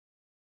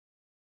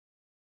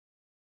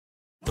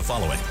The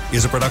following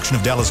is a production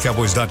of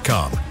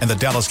DallasCowboys.com and the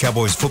Dallas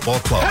Cowboys Football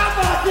Club.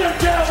 How about them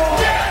Cowboys?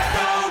 Get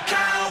go,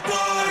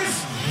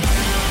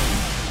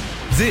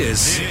 Cowboys!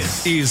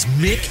 This is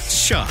Mick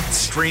Shots,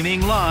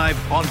 streaming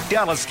live on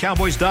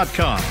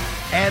DallasCowboys.com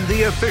and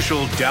the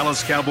official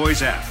Dallas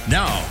Cowboys app.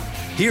 Now,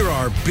 here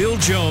are Bill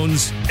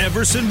Jones,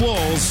 Everson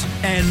Walls,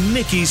 and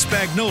Mickey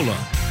Spagnola.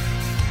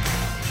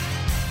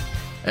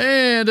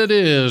 And it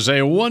is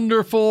a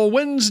wonderful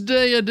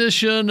Wednesday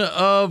edition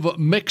of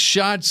Mick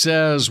Shots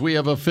as we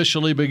have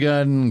officially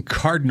begun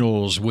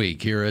Cardinals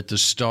week here at the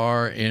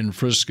Star in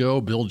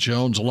Frisco. Bill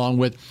Jones along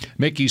with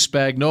Mickey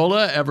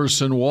Spagnola,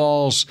 Everson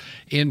Walls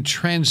in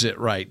transit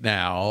right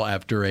now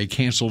after a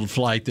canceled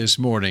flight this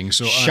morning.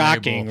 So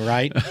shocking,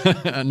 right?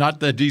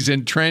 Not that he's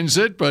in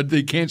transit, but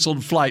the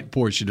canceled flight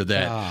portion of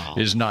that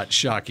is not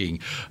shocking.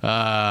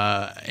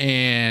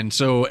 And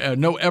so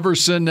no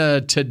Everson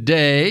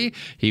today.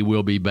 He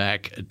will be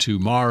back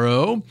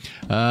tomorrow.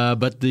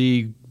 But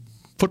the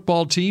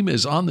football team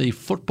is on the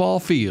football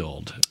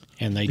field.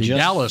 And the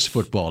Dallas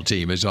football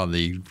team is on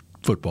the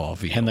football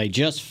field. And they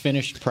just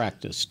finished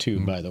practice,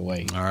 too, by the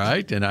way. All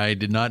right. And I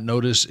did not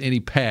notice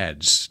any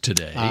pads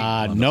today.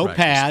 No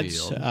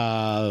pads.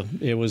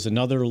 It was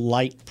another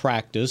light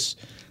practice.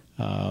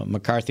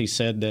 McCarthy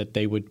said that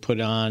they would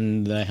put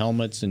on the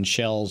helmets and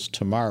shells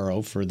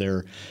tomorrow for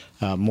their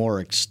more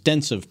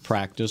extensive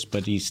practice,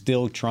 but he's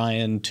still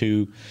trying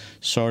to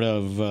sort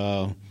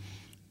of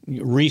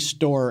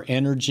restore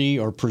energy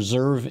or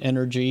preserve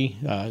energy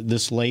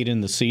this late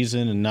in the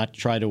season and not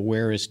try to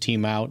wear his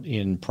team out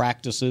in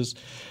practices.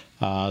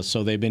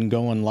 So they've been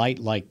going light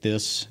like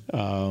this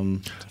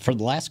for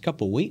the last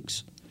couple of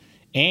weeks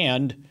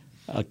and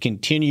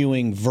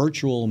continuing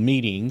virtual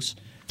meetings.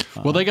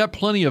 Well, they got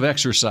plenty of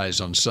exercise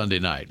on Sunday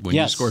night when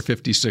you score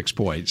 56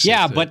 points.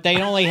 Yeah, but they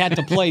only had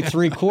to play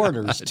three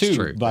quarters, too,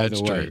 true. by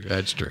the way.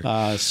 That's true.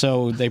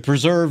 So they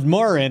preserved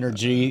more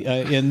energy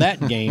in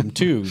that game,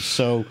 too.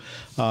 So,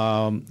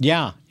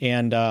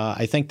 and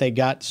I think they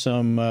got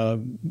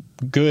some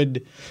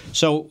good –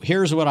 so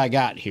here's what I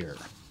got here.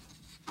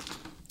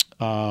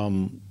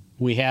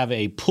 We have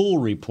a pool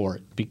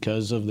report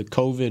because of the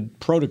COVID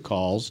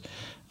protocols.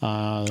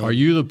 Are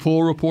you the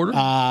pool reporter?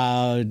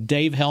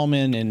 Dave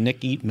Hellman and Nick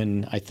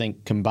Eatman, I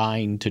think,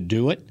 combined to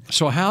do it.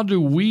 So how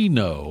do we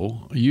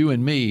know, you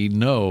and me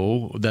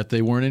know, that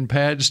they weren't in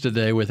pads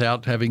today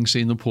without having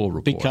seen the pool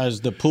report?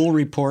 Because the pool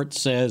report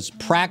says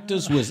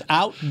practice was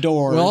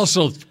outdoors, well,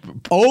 also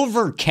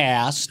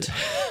overcast,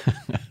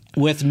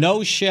 with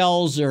no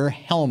shells or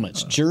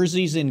helmets,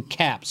 jerseys and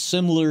caps,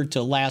 similar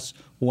to last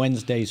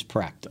Wednesday's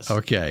practice.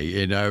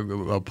 Okay, and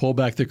I'll pull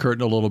back the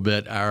curtain a little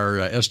bit. Our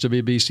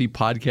SWBC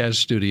podcast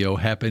studio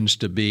happens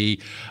to be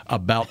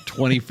about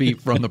 20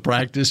 feet from the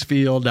practice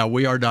field. Now,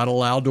 we are not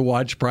allowed to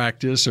watch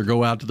practice or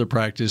go out to the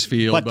practice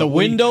field. But the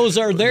windows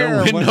are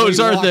there. The windows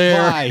are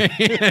there. By.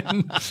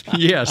 And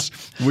yes,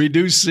 we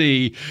do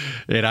see,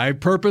 and I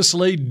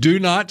purposely do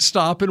not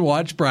stop and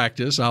watch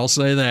practice. I'll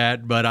say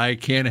that, but I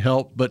can't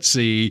help but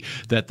see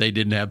that they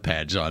didn't have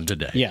pads on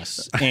today.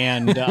 Yes,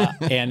 and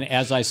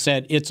as I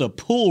said, it's a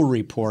pool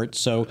report,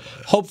 so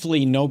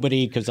hopefully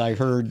nobody, because I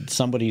heard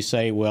somebody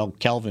say, well,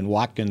 Kelvin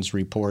Watkins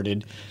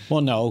reported.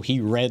 Well, no, he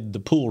read the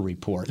pool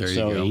report,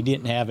 so he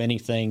didn't have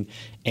anything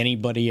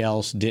anybody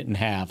else didn't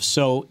have.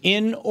 So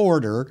in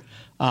order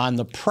on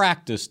the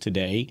practice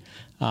today,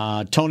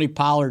 Tony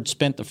Pollard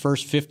spent the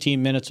first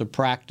 15 minutes of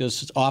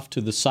practice off to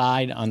the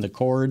side on the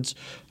cords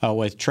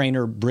with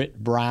trainer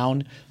Britt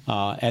Brown,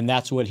 and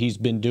that's what he's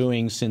been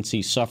doing since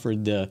he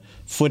suffered the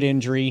foot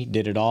injury.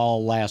 Did it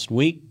all last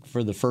week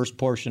for the first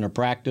portion of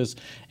practice,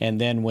 and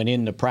then went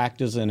into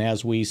practice, and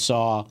as we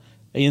saw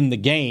in the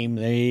game,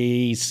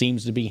 he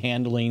seems to be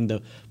handling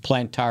the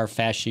plantar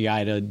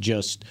fasciitis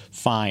just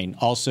fine.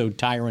 Also,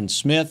 Tyron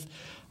Smith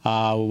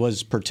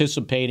was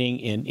participating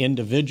in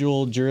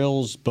individual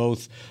drills.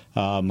 Both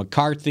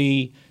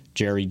McCarthy,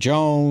 Jerry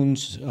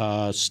Jones,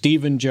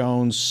 Stephen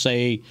Jones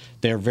say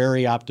they're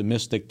very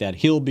optimistic that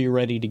he'll be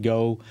ready to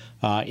go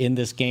in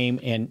this game.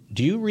 And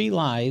do you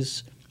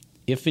realize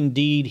if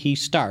indeed he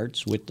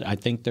starts, which I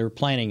think they're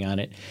planning on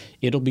it,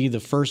 it'll be the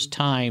first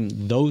time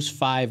those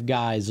five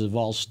guys have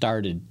all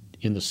started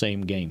in the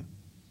same game.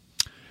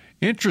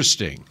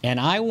 Interesting. And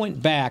I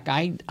went back.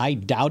 I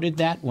doubted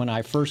that when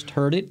I first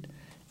heard it.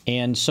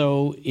 And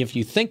so if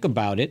you think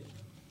about it,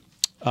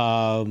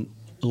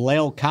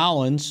 La'el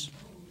Collins,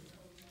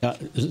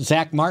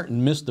 Zach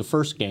Martin missed the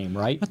first game,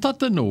 right? I thought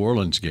the New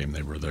Orleans game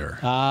they were there.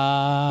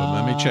 But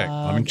let me check.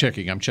 I'm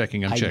checking.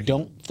 I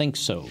don't think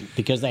so,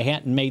 because they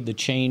hadn't made the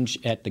change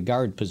at the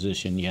guard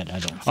position yet, I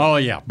don't think. Oh,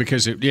 yeah,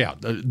 because,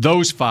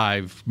 those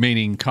five,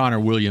 meaning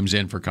Connor Williams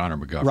in for Connor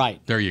McGovern. Right.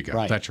 There you go.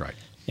 Right. That's right.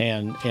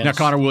 And now,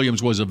 Connor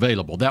Williams was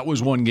available. That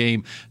was one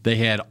game they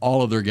had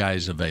all of their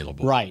guys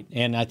available. Right,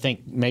 and I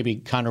think maybe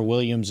Connor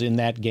Williams in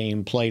that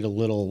game played a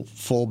little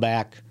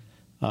fullback.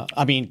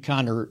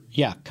 Connor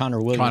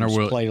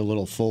Williams played a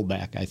little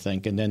fullback, I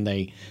think, and then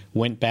they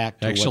went back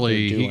to what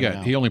they're doing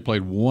now. He only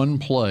played one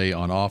play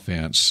on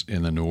offense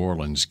in the New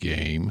Orleans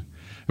game.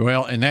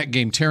 Well, in that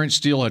game, Terrence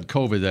Steele had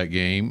COVID that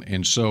game,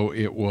 and so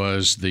it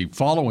was the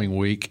following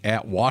week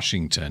at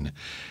Washington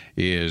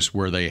is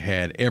where they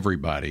had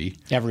everybody.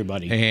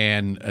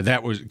 And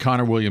that was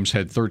Connor Williams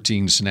had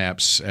 13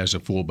 snaps as a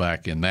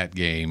fullback in that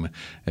game,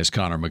 as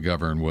Connor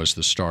McGovern was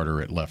the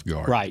starter at left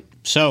guard. Right.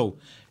 So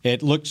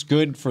it looks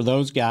good for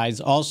those guys.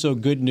 Also,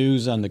 good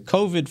news on the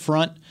COVID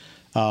front.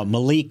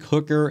 Malik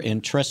Hooker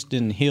and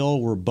Tristan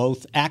Hill were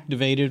both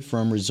activated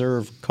from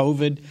reserve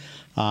COVID.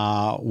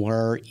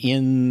 Were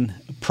in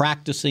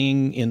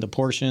practicing in the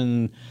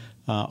portion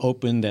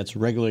open that's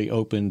regularly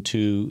open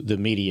to the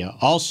media.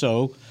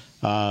 Also,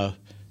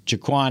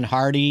 Jaquan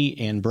Hardy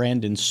and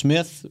Brandon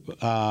Smith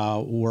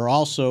were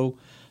also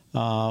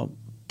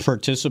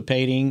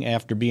participating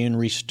after being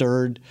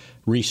restored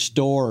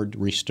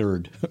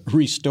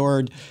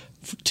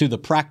to the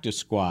practice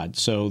squad.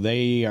 So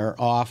they are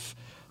off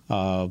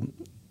the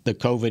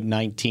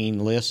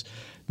COVID-19 list.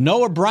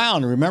 Noah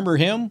Brown, remember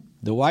him?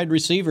 The wide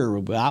receiver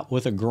out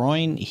with a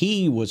groin,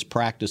 he was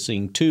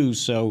practicing too,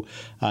 so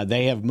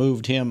they have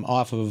moved him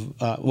off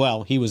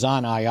of, he was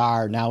on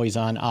IR, now he's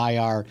on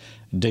IR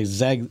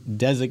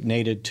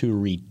designated to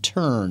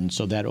return,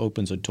 so that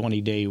opens a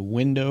 21-day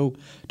window,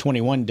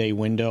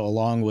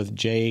 along with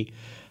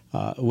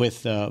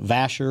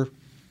Vasher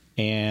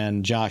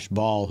and Josh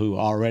Ball, who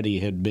already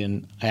had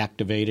been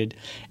activated.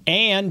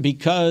 And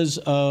because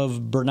of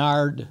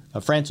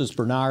Francis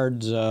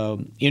Bernard's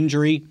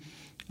injury,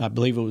 I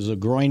believe it was a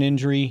groin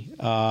injury,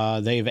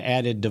 they've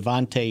added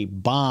Devontae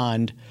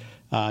Bond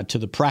to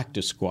the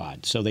practice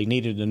squad. So they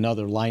needed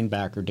another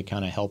linebacker to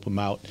kind of help them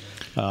out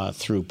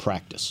through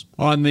practice.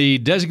 On the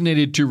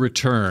designated to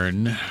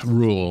return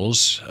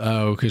rules,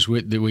 because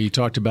we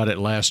talked about it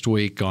last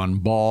week on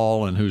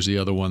Ball, and who's the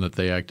other one that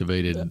they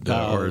activated? It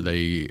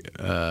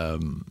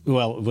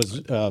was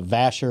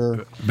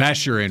Vasher.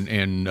 Vasher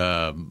and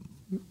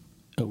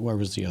where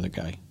was the other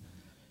guy?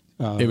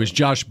 It was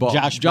Josh Ball.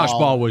 Josh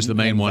Ball was the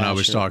main one I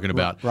was talking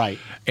about. Right.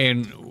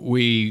 And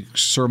we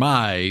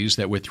surmise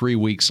that with 3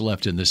 weeks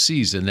left in the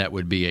season, that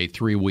would be a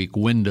 3-week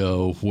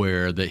window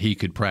where he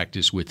could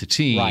practice with the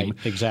team. Right,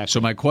 exactly. So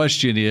my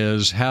question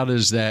is, how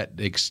does that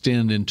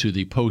extend into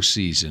the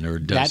postseason, or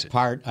does that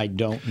part I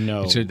don't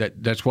know. So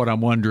that's what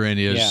I'm wondering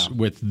is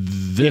with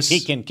this. If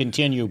he can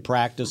continue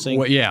practicing.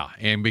 Well, yeah,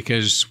 and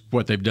because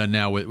what they've done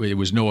now, it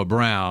was Noah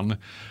Brown.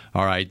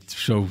 All right,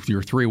 so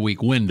your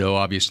 3-week window,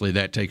 obviously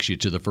that takes you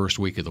to the first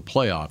week of the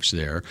playoffs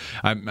there.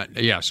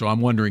 So I'm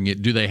wondering,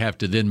 do they have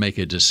to then make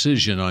a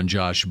decision on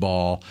Josh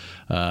Ball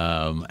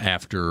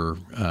after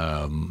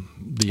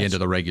the end of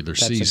the regular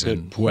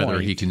season, whether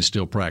he can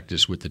still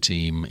practice with the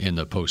team in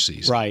the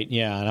postseason? Right,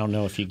 yeah, I don't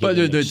know if you get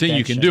But the thing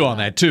you can do on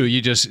that, too,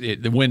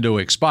 the window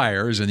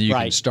expires and you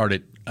can start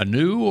it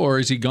anew, or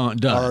is he done?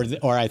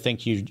 Or I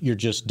think you're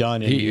just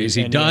done. Is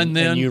he done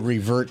then? And you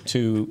revert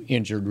to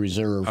injured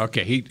reserve.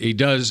 Okay, he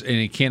does, and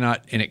it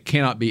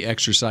cannot be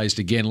exercised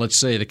again. Let's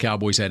say the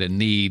Cowboys had a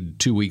need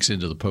 2 weeks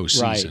into the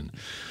postseason.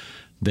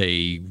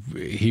 Right.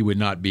 He would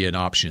not be an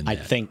option then.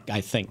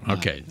 I think not.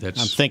 Okay, I'm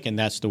thinking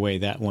that's the way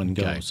that one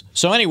goes. Okay.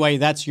 So anyway,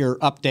 that's your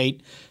update.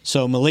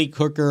 So Malik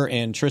Hooker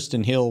and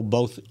Tristan Hill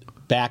both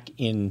back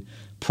in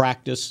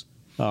practice,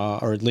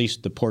 or at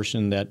least the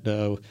portion that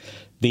the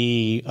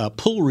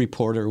pool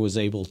reporter was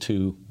able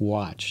to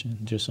watch.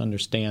 And just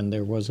understand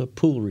there was a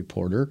pool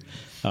reporter.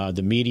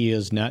 The media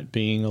is not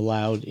being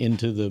allowed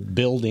into the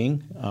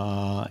building,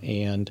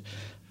 and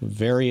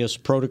various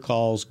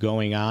protocols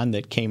going on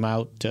that came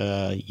out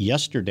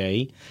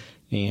yesterday.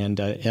 And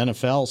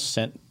NFL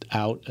sent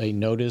out a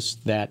notice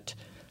that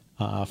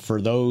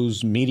for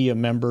those media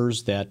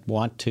members that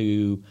want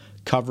to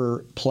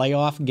cover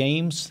playoff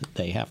games,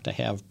 they have to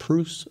have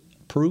proof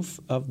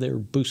of their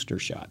booster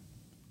shot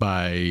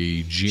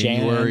by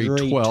January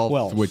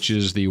 12th, which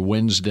is the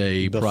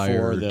Wednesday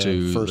prior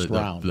to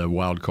the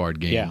wild card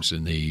games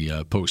in the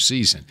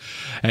postseason.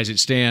 As it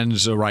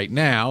stands right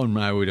now, and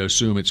I would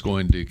assume it's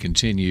going to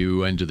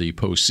continue into the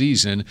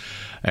postseason,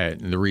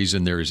 the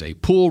reason there is a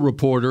pool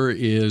reporter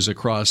is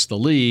across the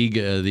league,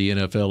 the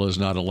NFL is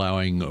not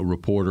allowing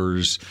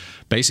reporters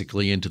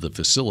basically into the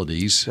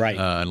facilities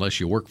unless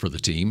you work for the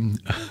team.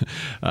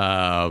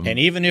 And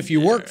even if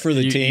you work for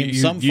the team,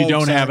 some folks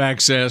don't have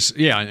access.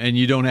 Yeah, and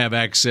you don't have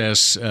access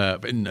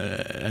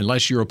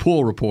unless you're a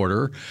pool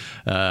reporter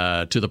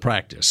to the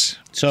practice.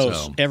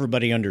 So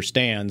everybody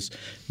understands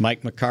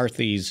Mike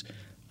McCarthy's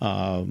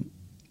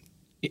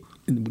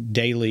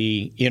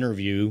daily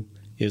interview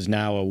is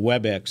now a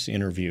WebEx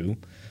interview.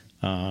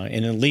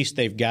 And at least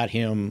they've got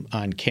him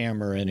on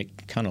camera, and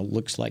it kind of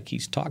looks like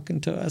he's talking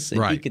to us,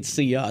 and he could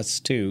see us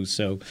too.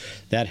 So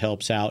that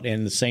helps out.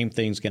 And the same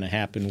thing's going to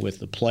happen with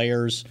the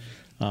players.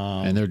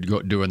 And they're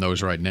doing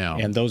those right now.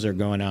 And those are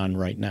going on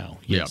right now.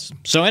 Yes. Yep.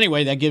 So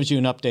anyway, that gives you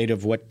an update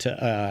of what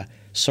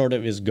sort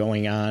of is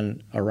going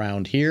on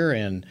around here.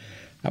 And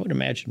I would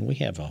imagine we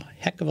have a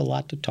heck of a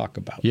lot to talk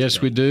about. Yes,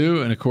 today. we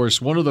do. And, of course,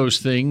 one of those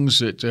things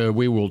that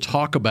we will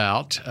talk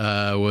about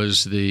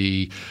was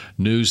the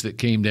news that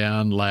came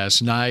down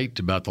last night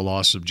about the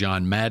loss of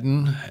John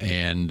Madden.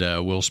 And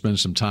we'll spend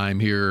some time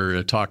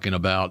here talking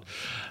about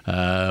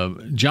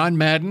John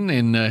Madden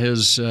and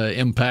his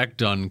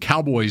impact on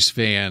Cowboys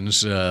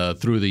fans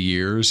through the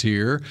years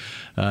here.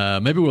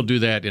 Maybe we'll do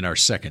that in our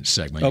second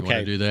segment. Okay. You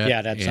want to do that?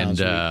 Yeah, that sounds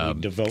good.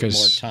 We devote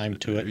more time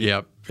to it.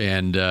 Yep.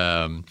 And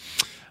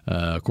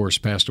of course,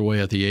 passed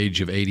away at the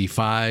age of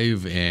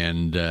 85,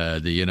 and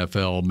the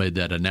NFL made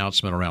that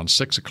announcement around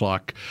 6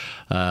 o'clock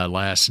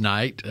last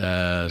night.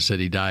 Said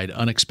he died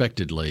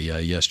unexpectedly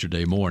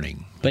yesterday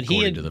morning, but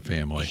according to the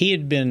family. He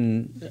had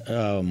been,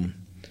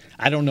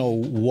 I don't know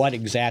what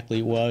exactly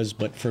it was,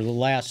 but for the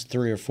last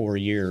 3 or 4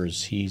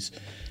 years, he's,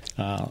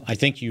 I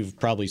think you've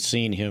probably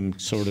seen him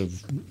sort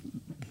of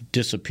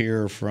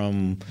disappear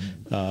from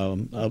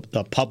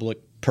a public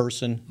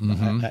person.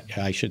 Mm-hmm.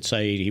 I should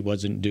say he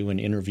wasn't doing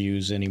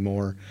interviews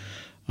anymore.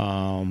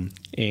 So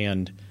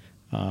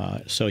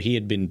he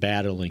had been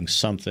battling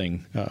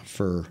something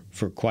for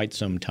quite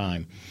some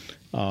time.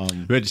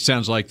 But it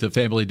sounds like the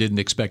family didn't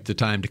expect the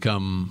time to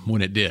come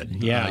when it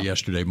did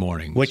yesterday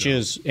morning. Which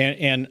is,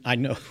 and I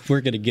know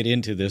we're going to get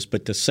into this,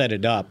 but to set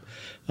it up,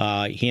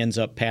 he ends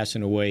up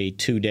passing away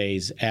 2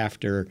 days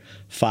after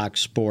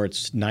Fox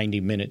Sports'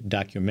 90-minute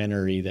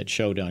documentary that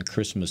showed on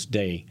Christmas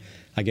Day.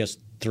 I guess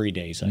 3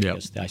 days. I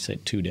guess I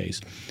said 2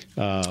 days,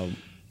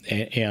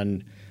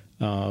 and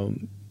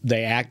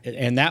they act.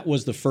 And that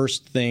was the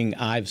first thing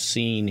I've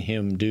seen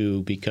him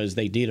do because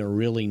they did a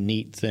really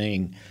neat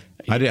thing.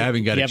 I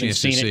haven't got a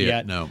chance to see it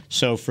yet. No.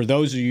 So for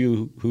those of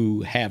you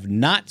who have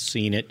not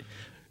seen it,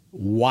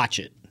 watch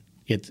it.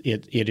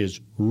 It is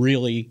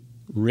really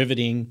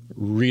riveting,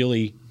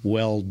 really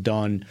well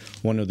done.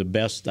 One of the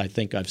best I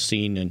think I've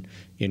seen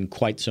in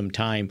quite some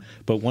time.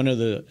 But one of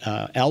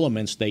the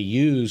elements they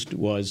used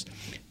was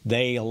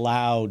they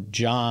allowed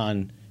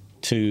John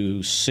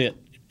to sit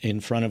in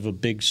front of a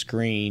big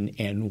screen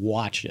and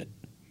watch it.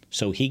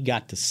 So he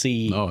got to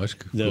see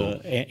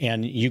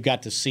and you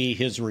got to see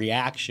his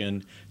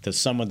reaction to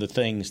some of the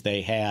things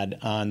they had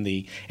on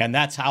and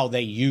that's how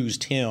they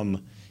used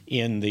him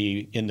in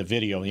the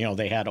video. You know,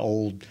 they had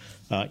old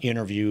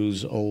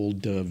interviews,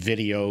 old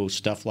video,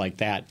 stuff like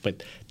that.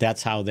 But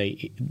that's how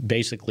they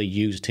basically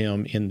used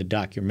him in the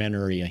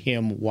documentary,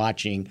 him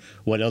watching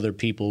what other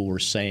people were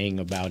saying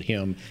about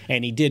him.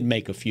 And he did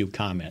make a few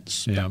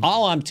comments. Yeah.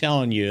 All I'm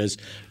telling you is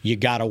you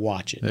got to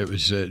watch it. It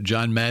was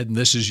John Madden,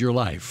 This Is Your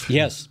Life.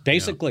 Yes,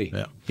 basically.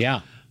 Yeah.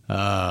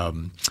 All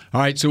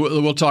right, so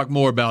we'll talk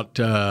more about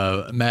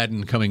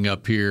Madden coming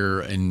up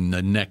here in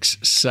the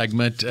next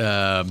segment.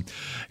 As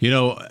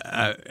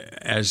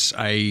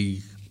I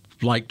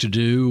like to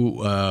do,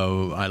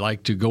 I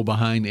like to go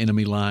behind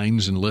enemy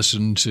lines and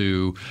listen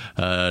to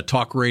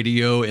talk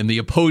radio in the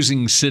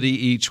opposing city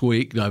each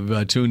week.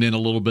 I've tuned in a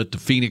little bit to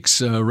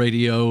Phoenix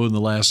radio in the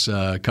last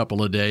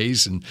couple of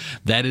days, and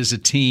that is a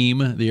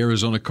team, the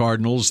Arizona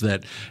Cardinals,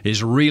 that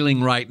is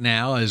reeling right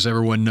now. As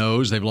everyone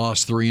knows, they've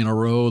lost 3 in a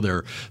row.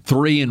 They're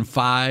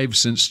 3-5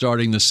 since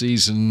starting the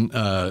season,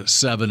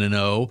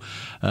 7-0.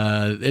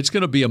 It's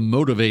going to be a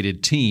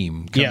motivated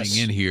team coming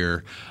in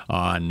here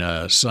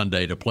on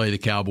Sunday to play the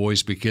Cowboys,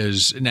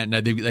 because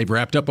now they've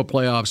wrapped up a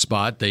playoff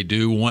spot. They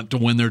do want to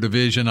win their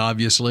division,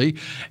 obviously,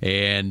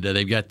 and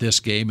they've got this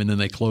game, and then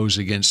they close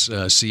against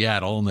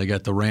Seattle, and they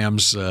got the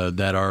Rams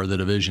that are the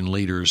division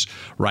leaders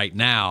right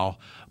now.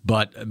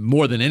 But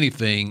more than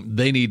anything,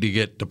 they need to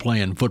get to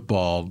playing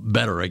football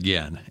better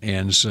again,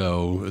 and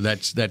so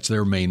that's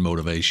their main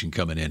motivation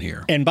coming in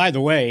here. And by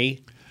the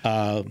way,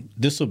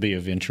 this will be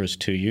of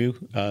interest to you.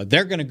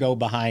 They're going to go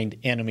behind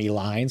enemy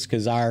lines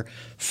because our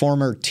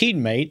former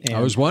teammate and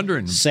I was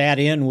wondering, sat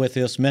in with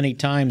us many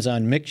times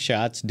on Mick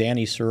Shots,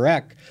 Danny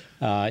Surek,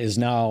 is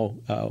now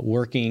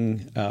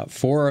working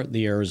for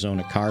the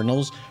Arizona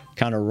Cardinals,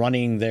 kind of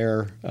running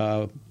their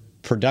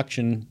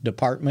production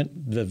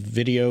department, the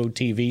video,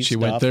 TV she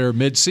stuff. went there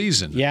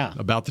mid-season. Yeah,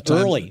 about the time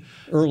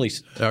early.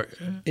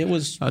 It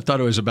was. I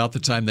thought it was about the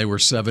time they were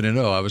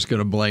 7-0. I was going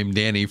to blame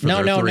Danny for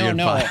their 3-5.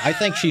 No. I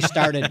think she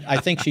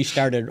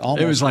started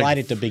almost right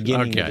at the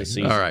beginning of the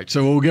season. All right,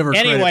 so we'll give her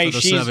credit for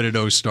the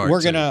 7-0 start.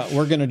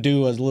 We're gonna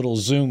do a little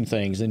Zoom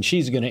things, and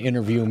she's going to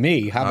interview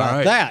me. How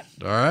about that?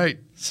 All right.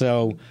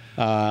 So,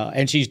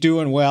 and she's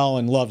doing well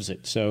and loves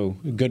it. So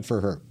good for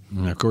her.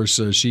 And of course,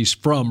 she's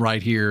from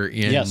right here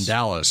in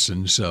Dallas,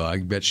 and so I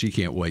bet she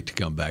can't wait to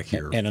come back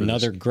here. And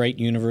another great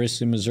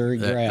University of Missouri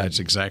grad. That's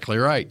exactly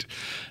right.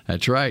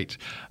 That's right.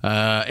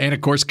 And,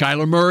 of course,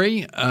 Kyler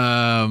Murray.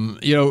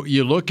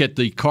 You look at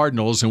the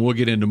Cardinals, and we'll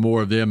get into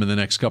more of them in the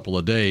next couple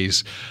of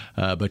days,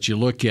 but you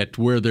look at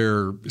where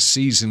their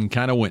season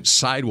kind of went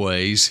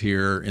sideways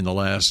here in the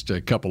last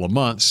couple of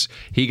months.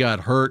 He got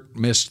hurt,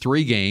 missed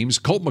 3 games.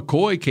 Colt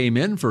McCoy came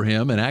in for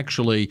him and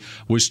actually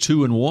was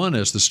 2-1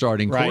 as the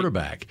starting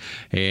quarterback.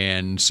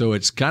 And so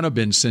it's kind of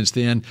been since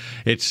then.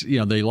 It's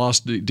they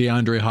lost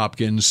DeAndre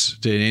Hopkins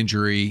to an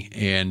injury,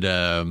 and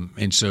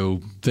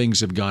so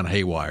things have gone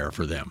haywire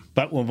for them.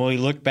 But when we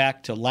look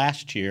back to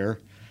last year,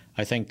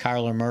 I think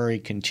Kyler Murray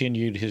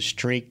continued his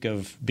streak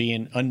of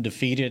being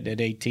undefeated at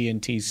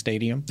AT&T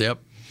Stadium. Yep.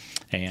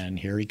 And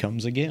here he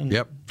comes again.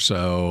 Yep.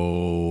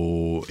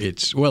 So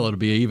it'll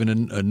be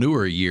even a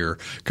newer year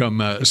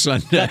come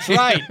Sunday. That's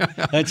right.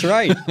 That's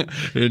right.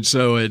 And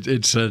so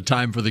it's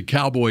time for the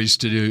Cowboys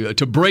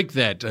to break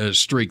that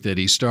streak that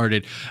he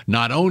started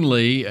not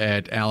only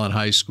at Allen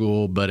High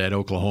School but at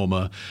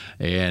Oklahoma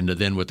and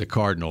then with the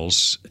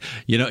Cardinals.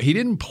 He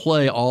didn't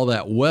play all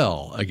that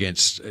well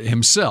against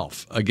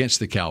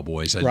the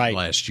Cowboys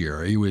last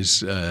year. He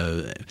was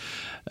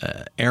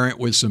errant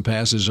with some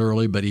passes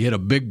early, but he hit a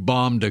big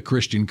bomb to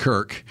Christian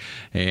Kirk,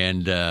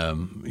 and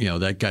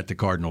that got the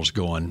Cardinals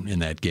going in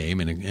that game,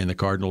 and the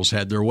Cardinals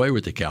had their way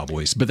with the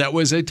Cowboys. But that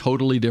was a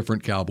totally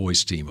different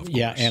Cowboys team, of course.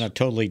 Yeah, and a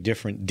totally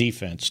different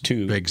defense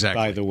too.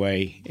 Exactly. By the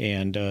way,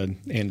 and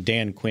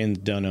Dan Quinn's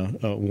done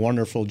a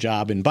wonderful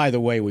job. And by the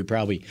way,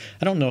 I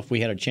don't know if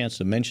we had a chance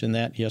to mention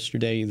that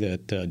yesterday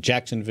that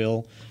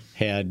Jacksonville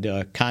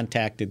had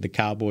contacted the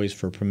Cowboys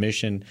for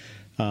permission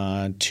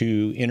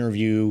to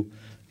interview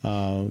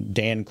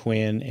Dan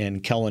Quinn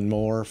and Kellen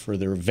Moore for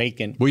their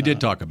vacant we did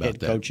talk about head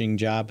coaching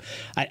job.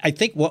 I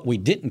think what we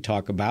didn't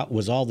talk about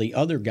was all the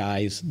other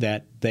guys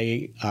that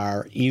they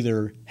are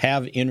either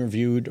have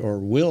interviewed or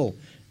will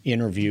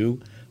interview.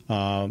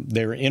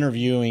 They're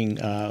interviewing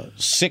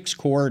 6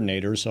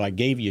 coordinators, so I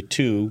gave you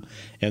 2.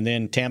 And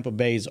then Tampa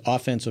Bay's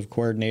offensive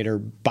coordinator,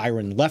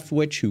 Byron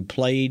Leftwich, who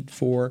played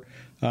for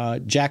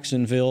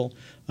Jacksonville.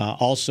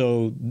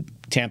 Also,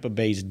 Tampa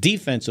Bay's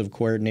defensive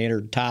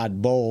coordinator,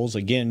 Todd Bowles,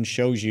 again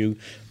shows you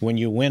when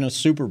you win a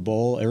Super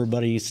Bowl,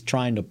 everybody's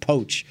trying to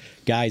poach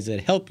guys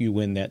that help you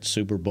win that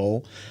Super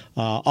Bowl.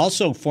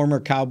 Also, former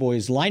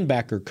Cowboys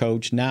linebacker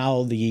coach,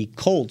 now the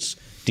Colts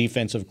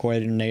defensive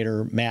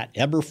coordinator, Matt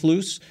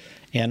Eberflus,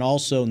 and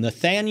also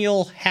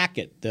Nathaniel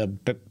Hackett, the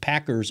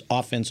Packers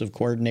offensive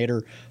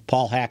coordinator,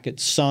 Paul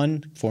Hackett's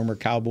son, former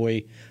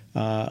Cowboy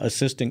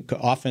assistant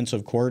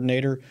offensive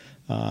coordinator.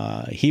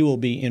 He will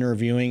be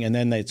interviewing, and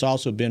then it's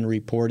also been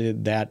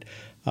reported that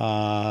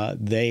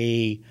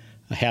they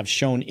have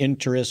shown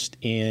interest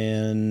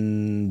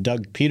in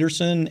Doug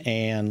Peterson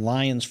and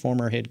Lions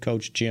former head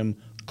coach Jim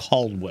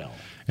Caldwell.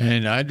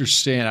 And I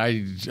understand,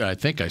 I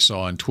think I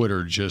saw on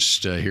Twitter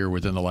just here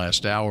within the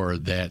last hour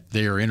that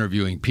they are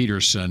interviewing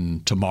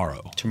Peterson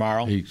tomorrow.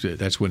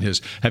 That's when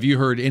have you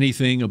heard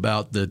anything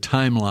about the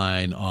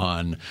timeline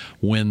on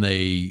when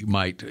they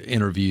might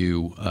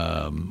interview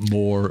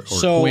Moore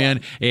or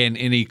Quinn? And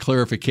any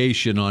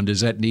clarification on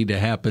does that need to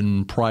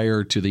happen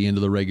prior to the end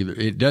of the regular?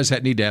 It does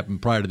need to happen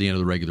prior to the end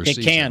of the regular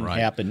season, right? It can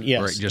happen,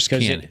 yes. Or it just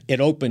can.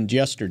 It opened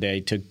yesterday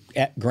to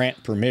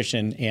grant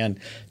permission, and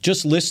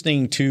just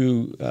listening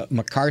to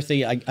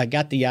McCarthy, I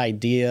got the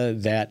idea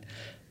that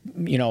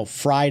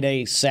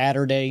Friday,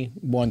 Saturday,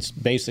 once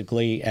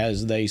basically,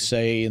 as they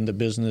say in the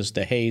business,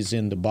 the hay's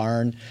in the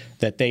barn,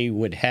 that they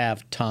would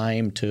have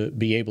time to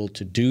be able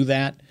to do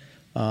that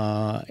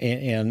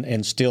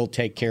and still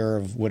take care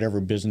of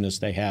whatever business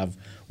they have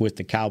with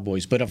the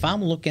Cowboys. But if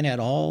I'm looking at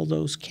all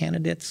those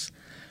candidates,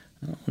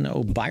 I don't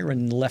know,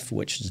 Byron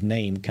Leftwich's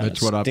name kind of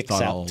sticks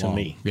out to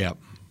me. Yeah.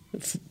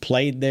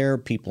 Played there,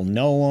 people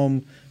know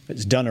him.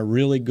 Has done a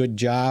really good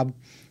job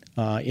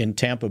in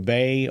Tampa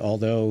Bay,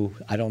 although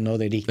I don't know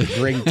that he could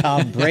bring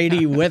Tom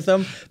Brady with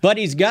him. But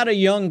he's got a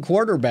young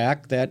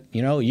quarterback that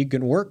you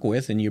can work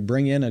with, and you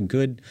bring in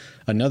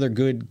another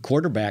good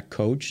quarterback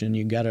coach, and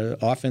you got an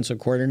offensive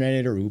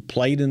coordinator who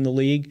played in the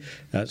league.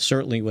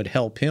 Certainly would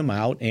help him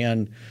out,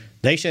 and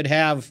they should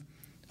have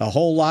a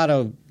whole lot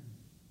of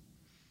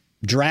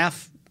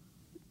draft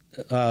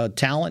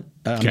talent.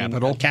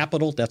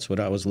 Capital, that's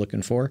what I was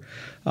looking for.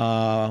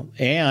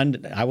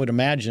 And I would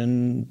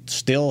imagine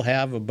still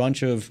have a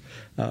bunch of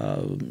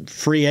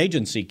free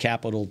agency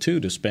capital,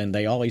 too, to spend.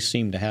 They always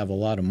seem to have a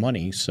lot of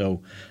money.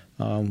 So,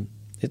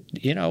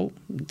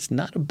 it's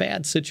not a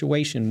bad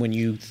situation when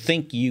you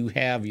think you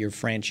have your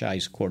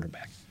franchise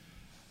quarterback.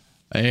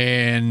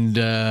 And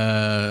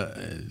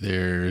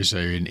there's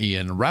an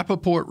Ian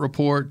Rappaport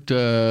report.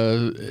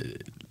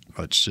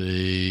 Let's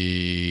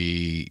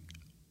see.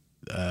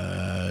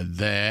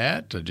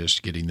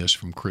 Just getting this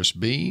from Chris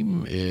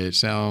Beam. It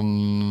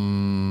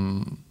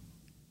sounds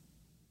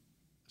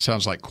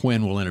like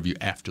Quinn will interview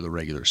after the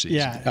regular season.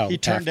 Yeah, he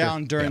turned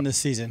down during the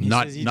season. He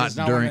says he does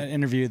not want to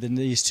interview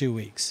these 2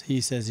 weeks.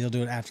 He says he'll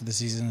do it after the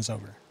season is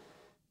over.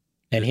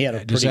 And he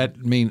had does that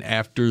mean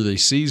after the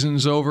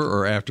season's over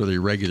or after the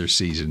regular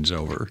season's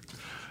over?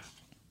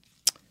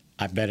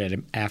 I bet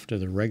after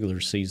the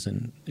regular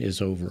season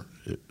is over.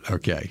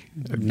 Okay.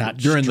 Not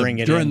during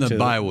the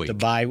bye week.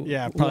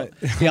 Yeah, probably.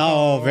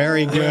 Oh,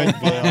 very good,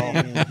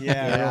 Bill.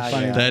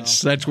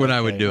 That's when I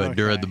would do it,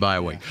 during the bye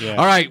week. Yeah.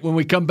 All right, when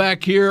we come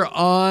back here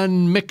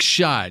on Mick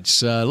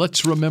Shots,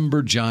 let's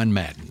remember John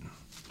Madden.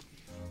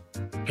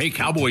 Hey,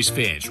 Cowboys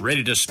fans,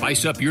 ready to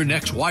spice up your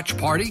next watch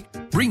party?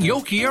 Bring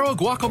Yo Quiero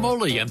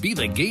guacamole and be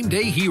the game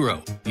day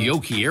hero. Yo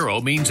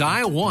Quiero means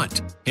I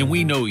want, and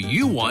we know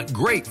you want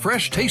great,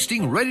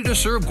 fresh-tasting,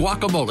 ready-to-serve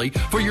guacamole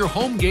for your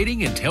home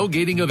gating and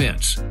tailgating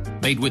events.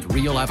 Made with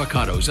real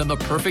avocados and the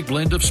perfect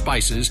blend of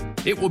spices,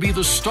 it will be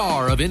the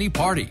star of any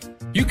party.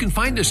 You can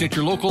find us at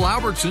your local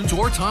Albertsons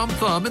or Tom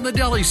Thumb in the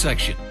deli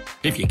section.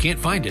 If you can't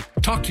find it,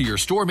 talk to your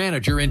store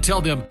manager and tell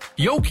them,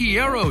 Yo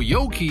Quiero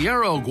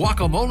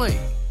guacamole.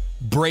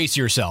 Brace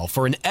yourself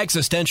for an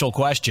existential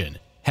question.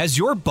 Has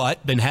your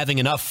butt been having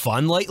enough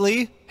fun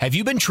lately? Have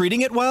you been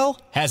treating it well?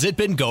 Has it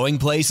been going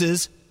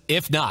places?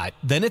 If not,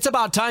 then it's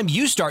about time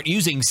you start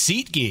using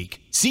SeatGeek.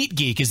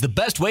 SeatGeek is the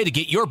best way to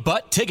get your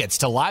butt tickets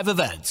to live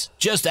events.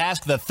 Just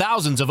ask the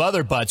thousands of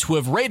other butts who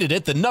have rated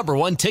it the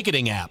 #1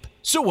 ticketing app.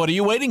 So what are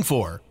you waiting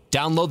for?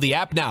 Download the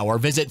app now or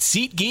visit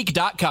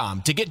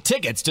SeatGeek.com to get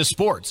tickets to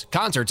sports,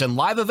 concerts, and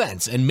live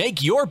events and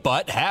make your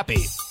butt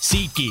happy.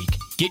 SeatGeek.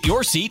 Get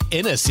your seat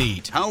in a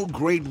seat. How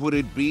great would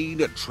it be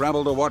to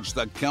travel to watch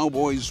the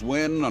Cowboys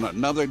win on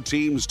another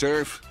team's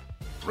turf?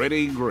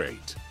 Pretty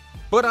great.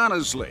 But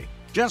honestly,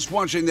 just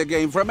watching the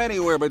game from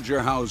anywhere but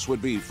your house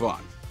would be fun.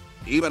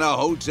 Even a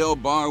hotel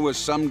bar with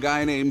some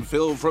guy named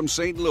Phil from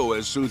St.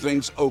 Louis who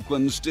thinks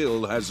Oakland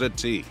still has a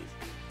team.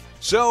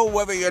 So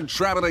whether you're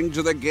traveling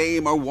to the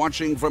game or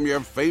watching from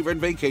your favorite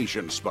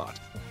vacation spot,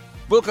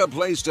 book a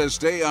place to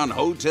stay on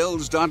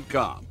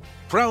Hotels.com,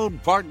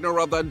 proud partner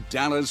of the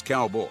Dallas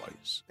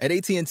Cowboys. At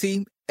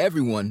AT&T,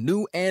 everyone,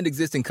 new and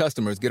existing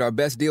customers, get our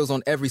best deals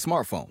on every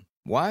smartphone.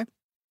 Why?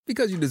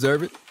 Because you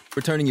deserve it.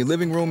 For turning your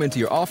living room into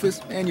your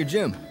office and your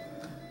gym.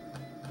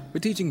 For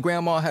teaching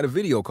Grandma how to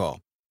video call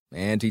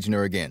and teaching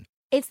her again.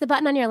 It's the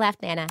button on your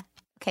left, Nana.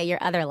 Okay, your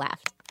other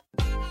left.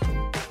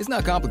 It's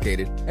not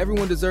complicated.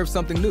 Everyone deserves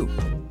something new.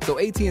 So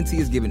AT&T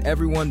is giving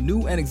everyone,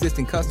 new and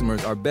existing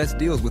customers, our best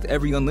deals with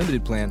every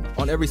unlimited plan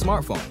on every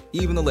smartphone,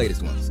 even the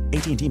latest ones.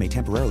 AT&T may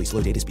temporarily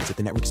slow data speeds if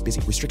the network is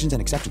busy. Restrictions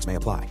and exceptions may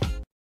apply.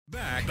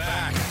 Back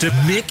to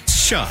Mick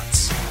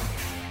Shots.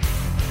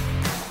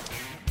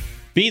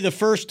 Be the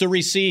first to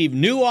receive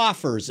new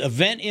offers,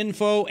 event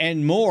info,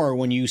 and more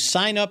when you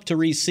sign up to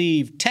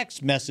receive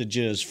text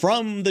messages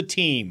from the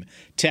team.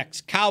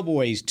 Text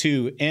Cowboys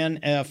to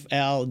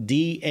NFLDAL.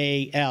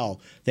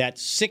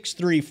 That's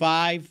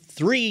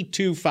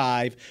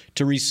 635-325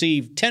 to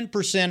receive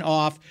 10%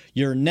 off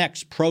your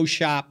next Pro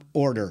Shop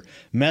order.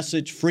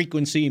 Message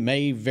frequency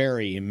may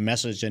vary.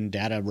 Message and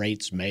data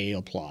rates may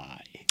apply.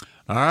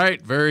 All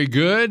right, very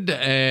good.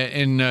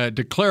 And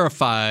to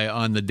clarify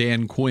on the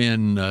Dan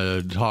Quinn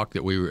talk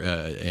that we were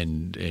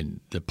and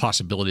the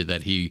possibility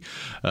that he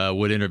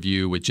would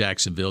interview with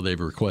Jacksonville, they've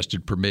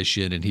requested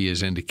permission, and he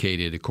has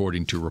indicated,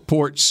 according to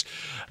reports,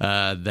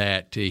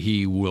 that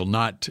he will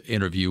not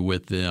interview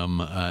with them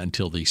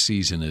until the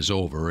season is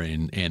over,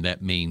 and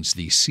that means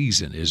the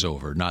season is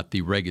over, not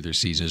the regular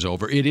season is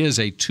over. It is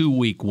a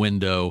 2-week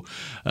window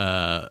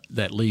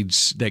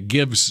that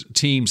gives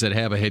teams that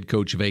have a head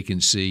coach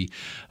vacancy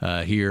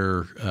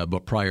here,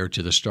 but prior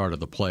to the start of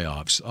the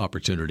playoffs,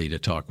 opportunity to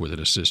talk with an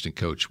assistant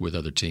coach with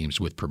other teams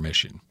with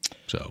permission.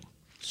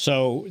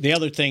 So the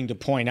other thing to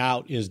point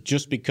out is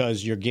just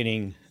because you're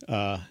getting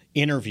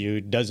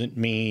interviewed doesn't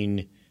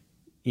mean,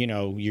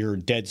 you're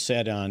dead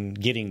set on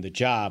getting the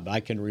job. I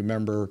can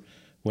remember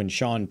when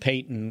Sean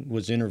Payton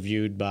was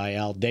interviewed by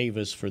Al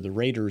Davis for the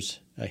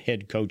Raiders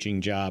head coaching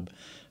job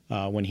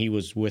when he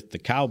was with the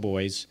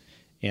Cowboys,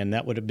 and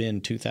that would have been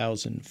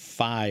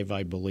 2005,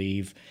 I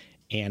believe.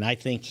 And I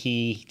think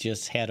he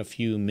just had a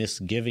few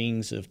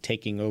misgivings of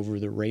taking over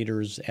the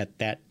Raiders at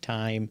that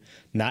time,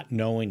 not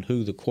knowing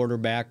who the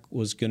quarterback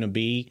was going to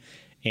be.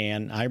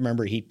 And I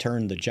remember he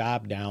turned the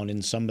job down,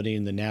 and somebody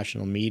in the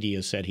national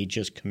media said he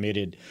just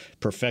committed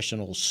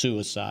professional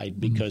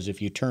suicide because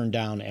if you turn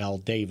down Al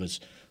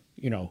Davis,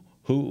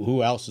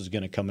 who else is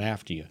going to come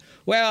after you?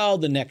 Well,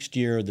 the next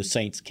year the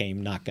Saints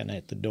came knocking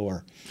at the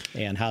door,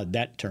 and how'd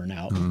that turn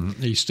out?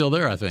 He's still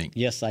there, I think.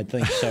 Yes, I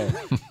think so.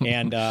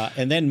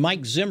 And then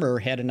Mike Zimmer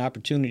had an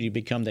opportunity to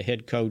become the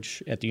head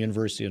coach at the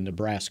University of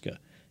Nebraska,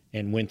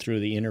 and went through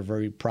the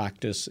interview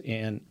process,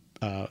 and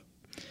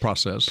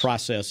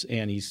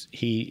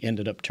he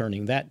ended up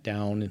turning that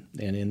down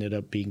and ended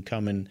up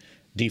becoming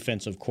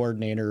defensive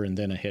coordinator and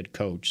then a head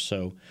coach.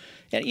 So.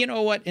 And you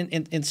know what?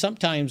 And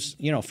sometimes,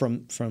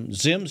 from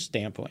Zim's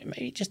standpoint,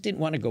 maybe he just didn't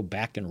want to go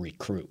back and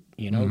recruit.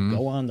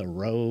 Go on the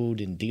road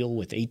and deal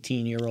with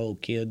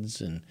 18-year-old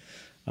kids. And,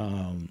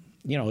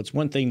 it's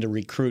one thing to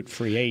recruit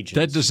free agents.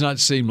 That does not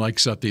seem like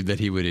something that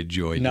he would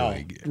enjoy doing. No,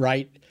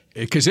 right?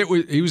 Because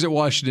he was at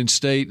Washington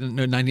State in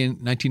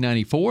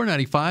 1994,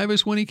 95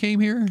 is when he came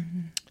here.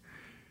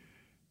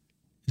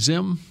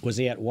 Zim? Was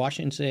he at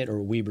Washington State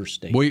or Weber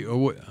State?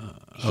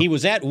 He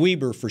was at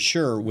Weber for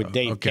sure with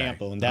Dave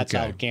Campo, and that's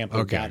how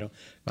Campo got him.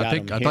 I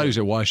thought he was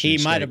at Washington State.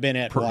 He might have been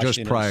at Washington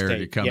just prior State.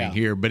 to coming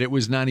here, but it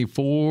was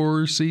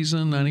 94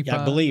 season, 95?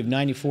 I believe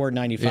 94,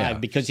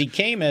 95, because he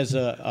came as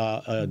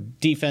a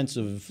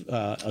defensive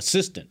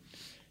assistant,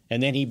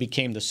 and then he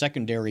became the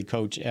secondary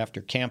coach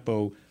after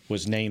Campo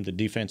was named the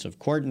defensive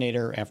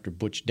coordinator after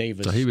Butch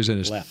Davis. So he was in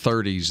his left.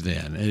 30s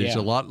then. It's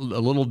a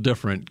little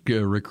different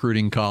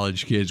recruiting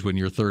college kids when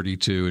you're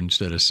 32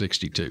 instead of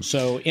 62.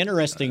 So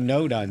interesting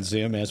note on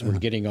Zim as we're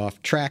getting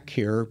off track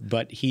here,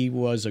 but he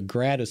was a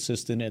grad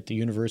assistant at the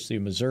University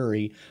of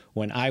Missouri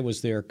when I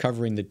was there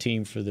covering the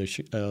team for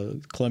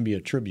the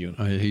Columbia Tribune.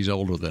 He's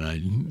older than I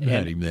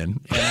had him then.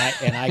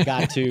 And I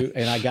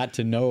got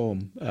to know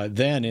him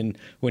then. And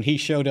when he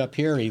showed up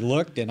here, he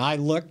looked and I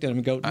looked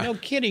and go, no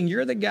kidding,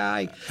 you're the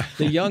guy,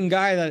 the young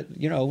guy that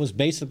was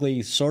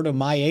basically sort of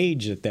my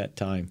age at that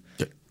time.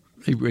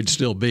 He would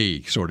still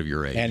be sort of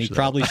your age. And he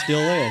probably still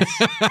is.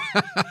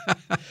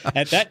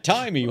 At that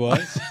time, he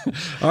was.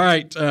 All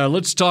right,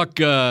 let's talk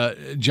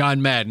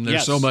John Madden.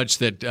 There's so much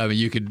that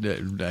you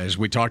could, as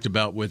we talked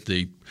about with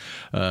the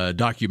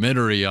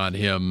documentary on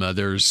him,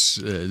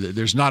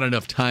 there's not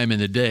enough time in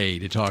the day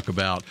to talk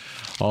about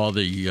all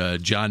the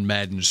John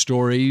Madden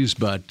stories,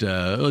 but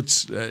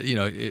let's,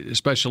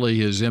 especially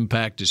his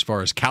impact as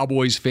far as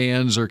Cowboys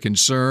fans are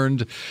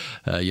concerned.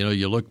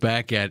 You look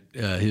back at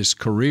his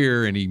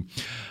career and he.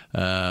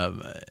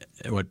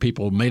 What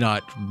people may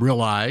not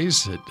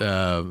realize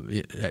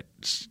at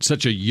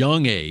such a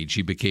young age,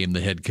 he became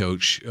the head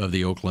coach of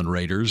the Oakland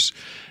Raiders.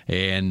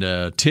 And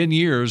 10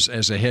 years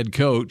as a head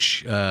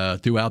coach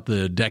throughout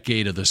the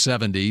decade of the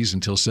 70s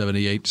until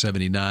 78,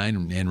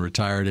 79, and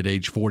retired at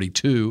age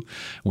 42.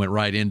 Went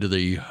right into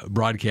the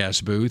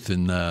broadcast booth,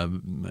 and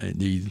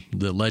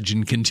the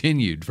legend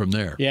continued from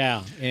there.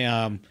 Yeah,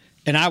 and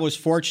I was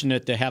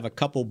fortunate to have a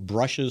couple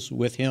brushes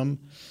with him.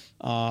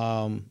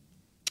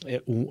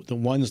 The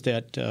ones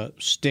that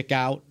stick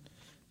out,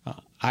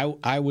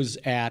 I was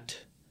at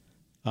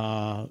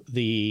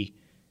the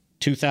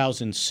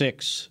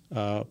 2006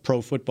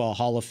 Pro Football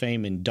Hall of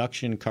Fame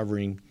induction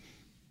covering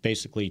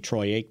basically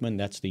Troy Aikman.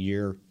 That's the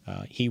year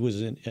he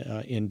was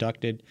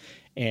inducted,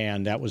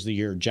 and that was the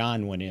year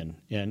John went in.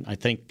 And I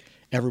think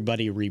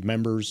everybody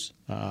remembers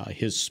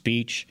his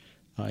speech,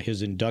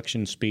 his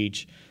induction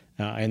speech.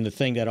 And the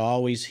thing that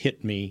always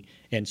hit me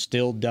and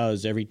still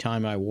does every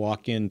time I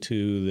walk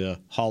into the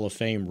Hall of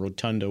Fame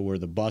rotunda where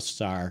the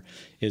busts are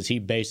is he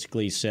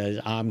basically says,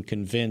 I'm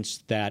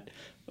convinced that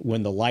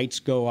when the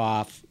lights go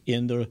off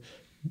in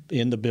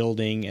the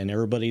building and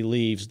everybody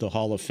leaves the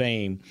Hall of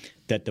Fame,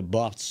 that the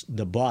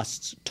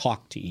busts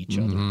talk to each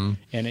other.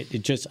 And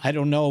it just, I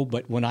don't know,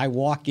 but when I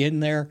walk in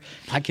there,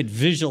 I could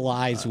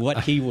visualize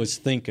what he was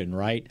thinking,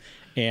 right?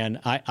 And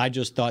I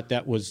just thought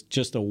that was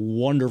just a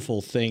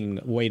wonderful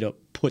way to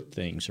put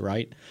things,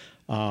 right?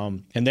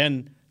 And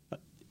then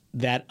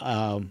that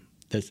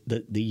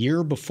the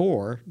year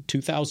before,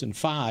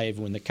 2005,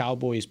 when the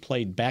Cowboys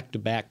played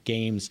back-to-back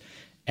games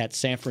at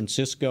San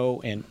Francisco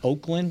and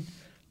Oakland,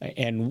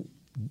 and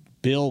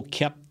Bill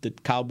kept the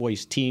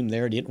Cowboys team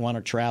there, didn't want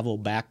to travel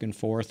back and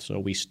forth, so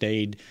we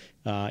stayed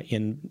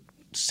in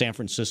San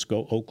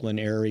Francisco, Oakland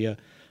area.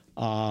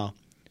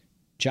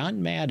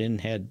 John Madden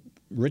had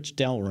Rich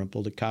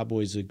Dalrymple, the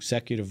Cowboys'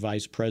 executive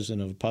vice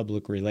president of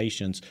public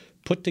relations,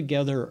 put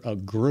together a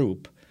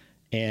group,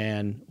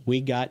 and we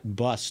got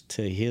bused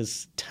to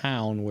his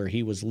town where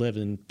he was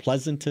living,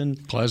 Pleasanton,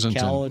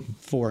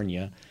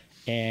 California,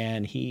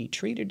 and he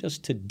treated us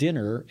to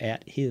dinner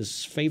at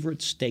his favorite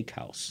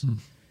steakhouse.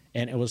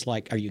 And it was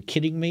like, are you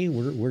kidding me?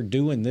 We're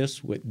doing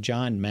this with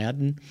John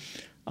Madden?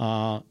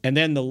 And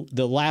then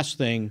the last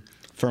thing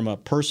from a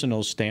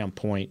personal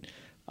standpoint,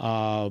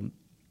 and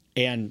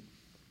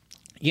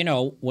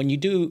when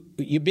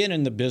you've been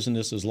in the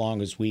business as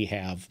long as we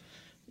have,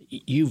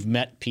 you've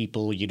met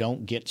people, you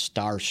don't get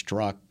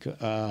starstruck.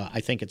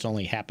 I think it's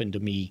only happened to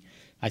me,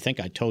 I think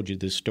I told you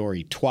this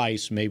story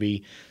twice,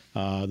 maybe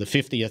the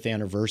 50th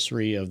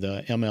anniversary of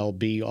the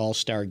MLB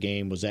All-Star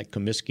Game was at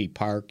Comiskey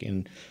Park,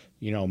 and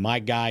my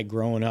guy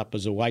growing up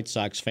as a White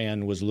Sox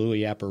fan was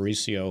Louis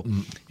Aparicio,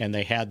 and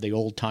they had the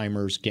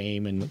old-timers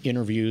game and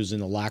interviews in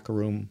the locker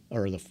room,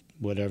 or the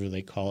whatever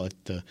they call it,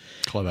 the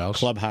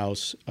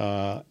clubhouse.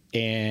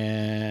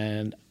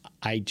 And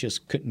I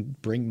just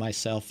couldn't bring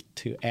myself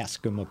to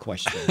ask him a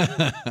question.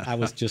 I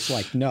was just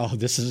like, no,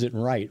 this isn't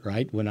right?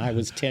 When I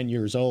was 10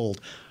 years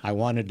old, I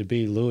wanted to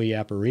be Louis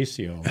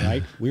Aparicio,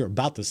 right? We were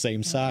about the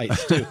same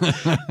size, too.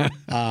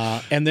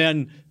 And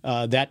then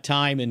that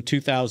time in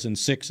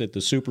 2006 at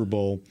the Super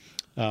Bowl,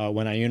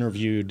 when I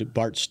interviewed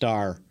Bart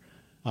Starr,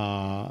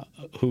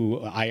 who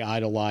I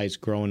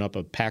idolized growing up,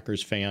 a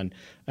Packers fan,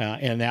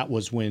 and that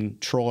was when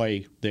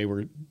Troy,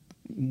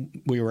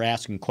 we were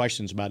asking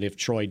questions about if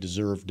Troy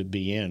deserved to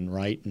be in,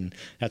 right? And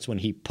that's when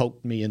he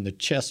poked me in the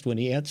chest when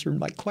he answered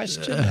my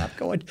question. I'm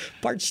going,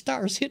 Bart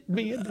Starr's hitting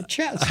me in the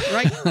chest,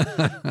 right?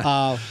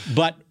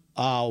 But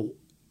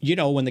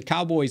when the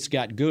Cowboys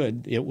got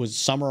good, it was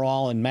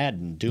Summerall and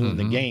Madden doing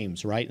the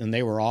games, right? And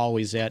they were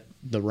always at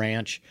the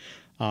ranch,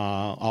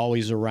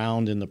 always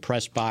around in the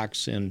press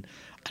box. And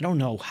I don't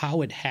know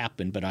how it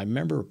happened, but I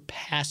remember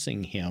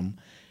passing him,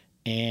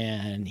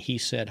 and he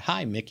said,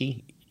 "Hi,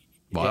 Mickey."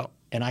 Wow.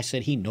 And I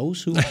said, he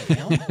knows who I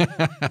am?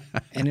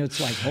 And it's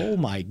like, oh,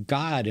 my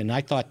God. And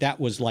I thought that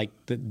was like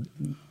the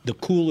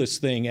coolest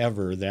thing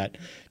ever, that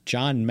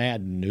John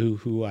Madden knew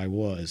who I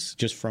was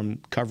just from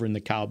covering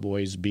the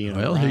Cowboys, being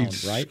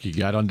around, right? He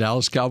got on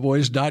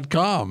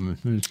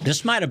DallasCowboys.com.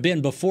 This might have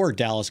been before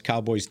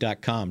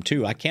DallasCowboys.com,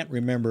 too. I can't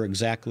remember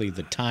exactly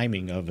the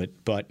timing of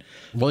it, but...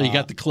 Well, you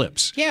got the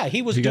clips. Yeah,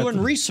 he was doing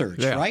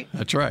research, right?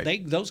 That's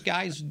right. Those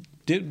guys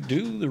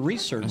do the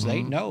research. Mm-hmm.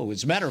 They know.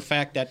 As a matter of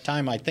fact, that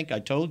time, I think I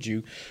told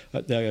you,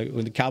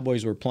 when the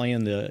Cowboys were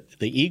playing the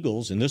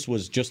Eagles, and this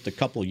was just a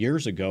couple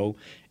years ago,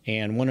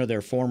 and one of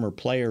their former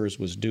players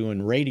was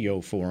doing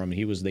radio for them.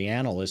 He was the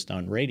analyst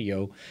on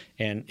radio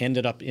and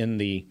ended up in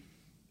the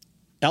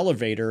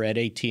elevator at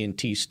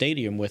AT&T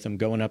Stadium with him,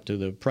 going up to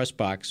the press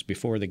box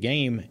before the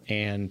game.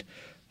 And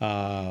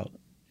I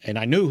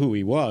knew who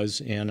he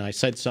was, and I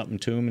said something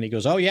to him, and he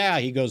goes, oh, yeah.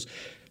 He goes,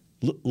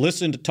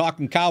 listen to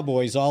Talking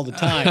Cowboys all the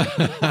time.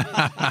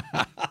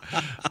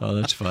 Oh,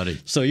 that's funny.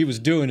 So he was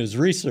doing his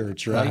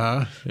research, right?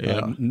 Uh-huh.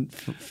 Yeah.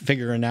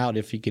 Figuring out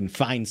if he can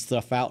find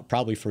stuff out,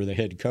 probably for the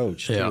head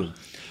coach, too. Yeah.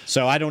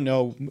 So I don't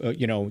know,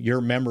 your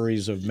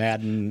memories of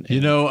Madden.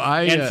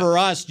 And for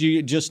us,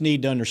 you just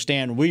need to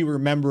understand, we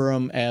remember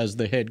him as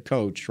the head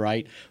coach,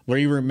 right?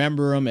 We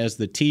remember him as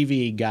the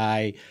TV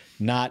guy,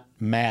 not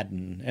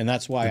Madden, and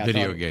that's why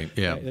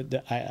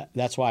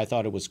that's why I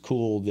thought it was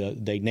cool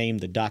that they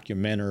named the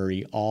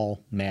documentary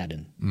All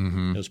Madden.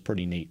 Mm-hmm. It was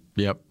pretty neat.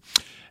 Yep.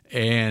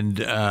 And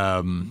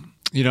as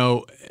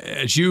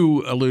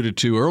you alluded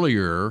to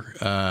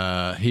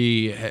earlier,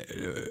 he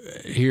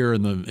here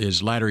in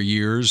his latter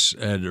years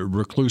had a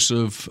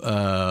reclusive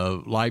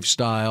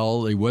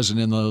lifestyle. He wasn't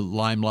in the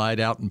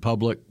limelight, out in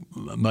public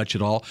much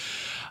at all.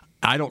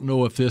 I don't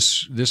know if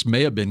this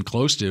may have been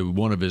close to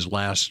one of his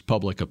last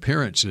public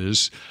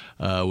appearances.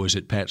 Was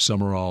at Pat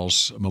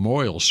Summerall's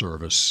memorial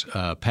service.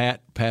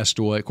 Pat passed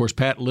away. Of course,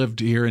 Pat lived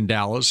here in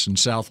Dallas in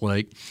South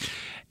Lake,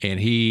 and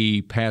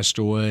he passed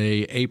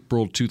away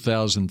April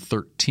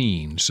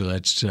 2013. So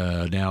that's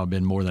now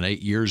been more than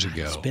 8 years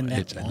ago. It's been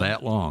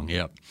that long.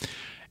 Yep.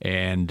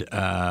 And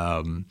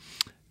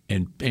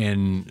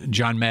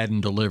John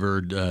Madden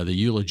delivered the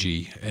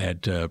eulogy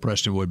at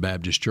Prestonwood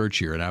Baptist Church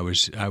here, and I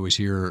was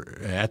here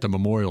at the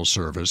memorial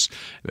service.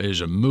 It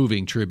was a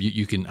moving tribute.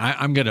 You can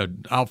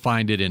I'll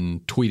find it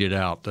and tweet it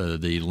out,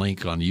 the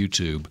link on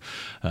YouTube.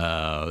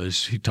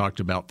 He talked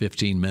about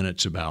 15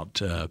 minutes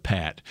about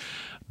Pat,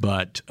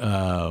 but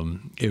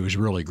it was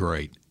really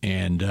great.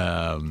 And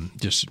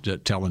just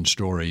telling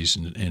stories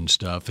and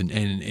stuff,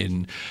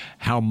 and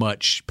how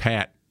much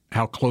Pat.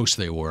 How close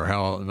they were,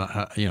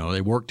 how they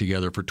worked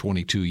together for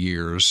 22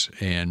 years,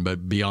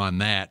 but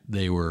beyond that,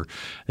 they were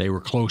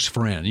close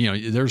friends.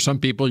 There's some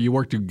people you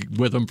worked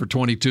with them for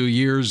 22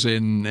 years,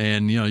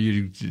 and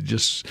you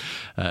just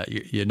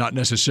you're not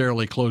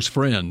necessarily close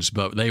friends,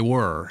 but they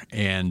were.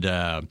 And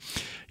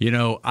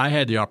I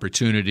had the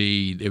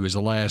opportunity. It was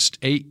the last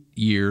 8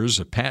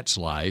 years of Pat's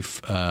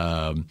life.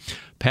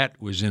 Pat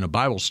was in a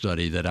Bible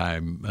study that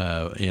I'm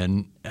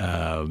in,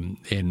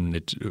 and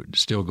it's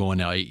still going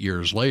now 8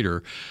 years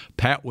later.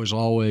 Pat was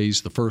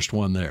always the first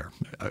one there,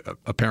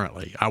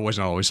 apparently. I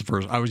wasn't always the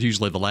first. I was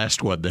usually the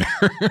last one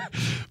there.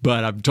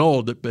 But I'm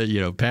told that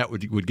Pat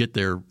would get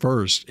there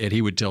first, and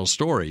he would tell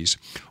stories.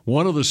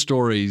 One of the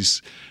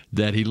stories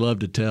that he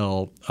loved to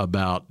tell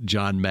about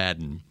John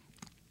Madden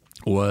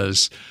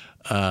was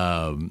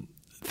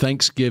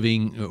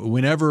Thanksgiving.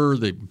 Whenever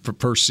the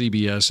first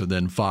CBS and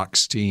then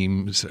Fox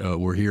teams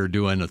were here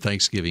doing a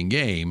Thanksgiving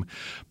game,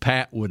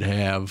 Pat would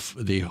have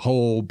the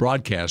whole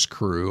broadcast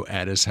crew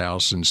at his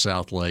house in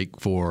South Lake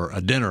for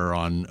a dinner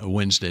on a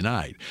Wednesday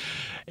night.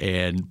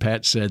 And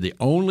Pat said the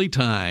only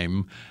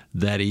time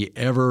that he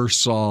ever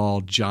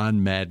saw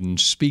John Madden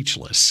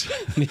speechless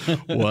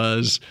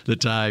was the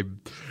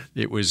time.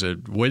 It was a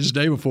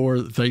Wednesday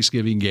before the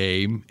Thanksgiving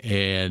game,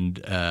 and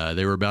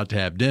they were about to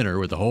have dinner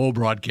with the whole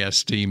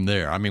broadcast team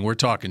there. I mean, we're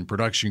talking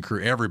production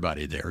crew,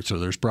 everybody there. So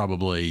there's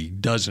probably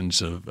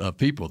dozens of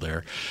people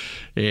there.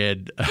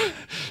 And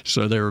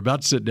so they were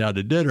about to sit down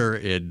to dinner,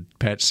 and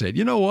Pat said,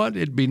 you know what?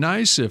 It'd be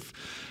nice if,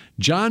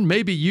 John,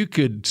 maybe you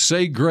could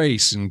say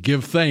grace and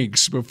give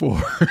thanks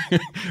before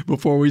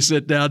we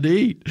sit down to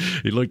eat.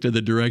 He looked in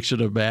the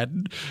direction of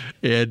Madden,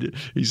 and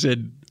he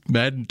said,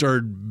 Madden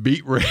turned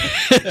beet red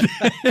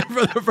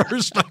for the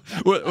first time.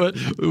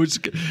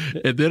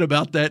 And then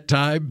about that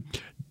time,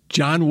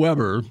 John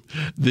Weber,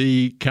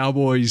 the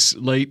Cowboys'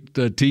 late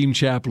team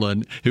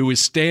chaplain, who was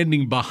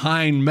standing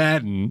behind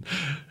Madden,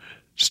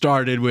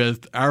 started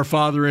with, Our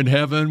Father in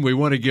Heaven, we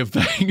want to give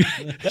thanks.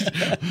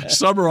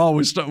 Summerall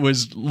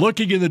was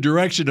looking in the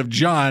direction of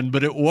John,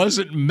 but it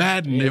wasn't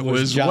Madden, it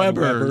was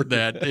Weber.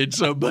 But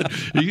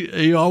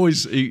he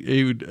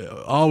would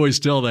always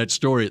tell that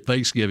story at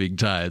Thanksgiving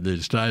time,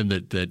 this time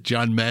that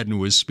John Madden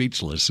was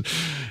speechless.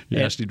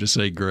 He asked him to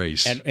say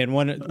grace. And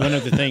one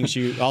of the things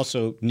you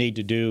also need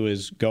to do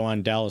is go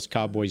on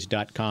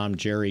DallasCowboys.com.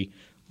 Jerry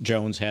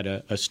Jones had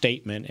a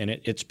statement, and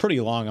it's pretty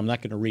long. I'm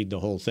not going to read the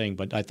whole thing,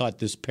 but I thought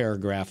this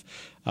paragraph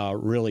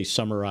really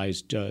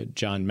summarized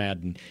John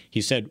Madden.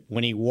 He said,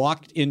 when he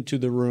walked into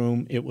the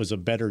room, it was a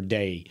better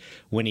day.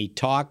 When he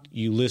talked,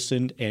 you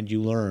listened and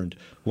you learned.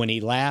 When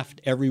he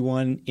laughed,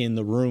 everyone in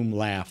the room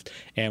laughed.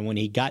 And when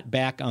he got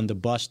back on the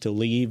bus to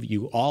leave,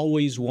 you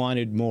always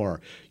wanted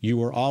more. You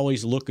were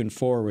always looking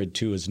forward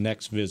to his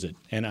next visit.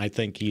 And I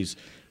think he's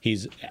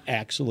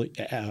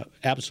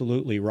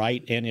absolutely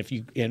right. And if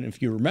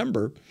you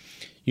remember,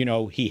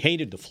 he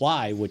hated to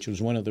fly, which was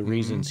one of the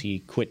reasons he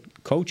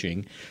quit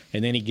coaching.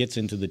 And then he gets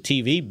into the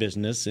TV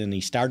business, and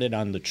he started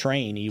on the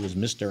train. He was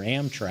Mr.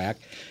 Amtrak,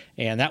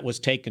 and that was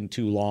taking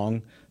too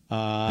long.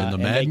 And the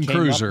Madden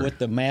Cruiser. They came up with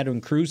the Madden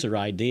Cruiser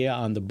idea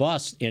on the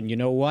bus. And you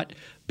know what?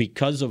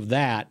 Because of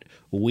that,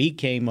 we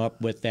came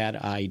up with that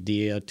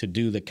idea to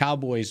do the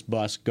Cowboys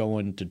bus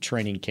going to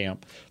training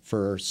camp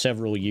for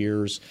several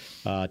years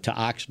to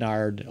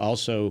Oxnard.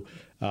 Also,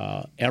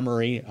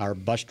 Emery, our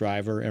bus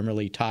driver,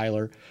 Emily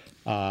Tyler.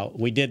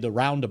 We did the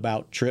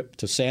roundabout trip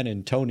to San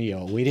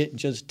Antonio. We didn't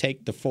just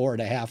take the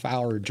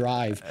 4.5-hour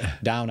drive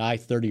down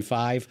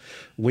I-35.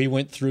 We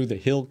went through the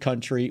hill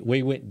country.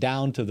 We went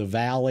down to the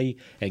valley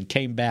and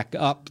came back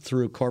up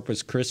through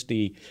Corpus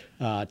Christi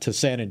to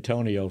San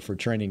Antonio for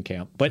training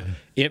camp. But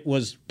it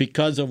was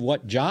because of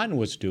what John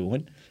was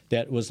doing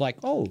that was like,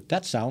 oh,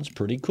 that sounds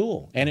pretty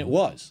cool. And it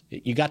was.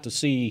 You got to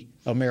see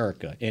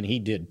America, and he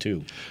did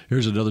too.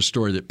 Here's another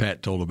story that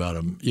Pat told about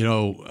him.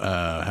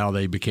 How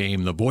they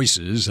became the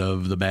voices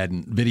of the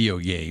Madden video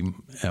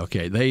game.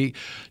 Okay,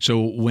 so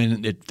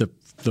when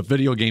the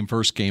video game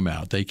first came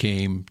out, they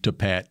came to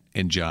Pat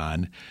and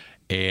John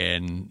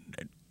and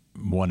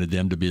wanted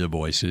them to be the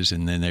voices,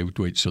 and then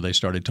they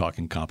started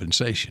talking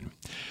compensation.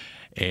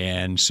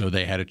 And so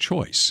they had a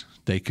choice.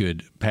 They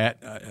could,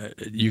 Pat,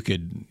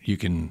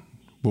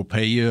 we'll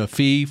pay you a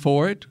fee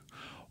for it,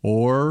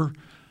 or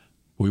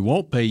we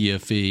won't pay you a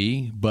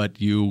fee,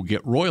 but you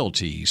get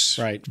royalties,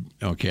 right?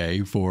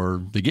 Okay,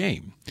 for the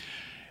game.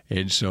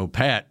 And so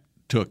Pat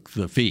took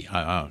the fee.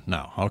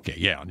 No, okay,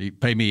 yeah, you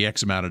pay me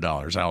X amount of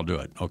dollars, I'll do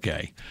it.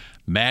 Okay.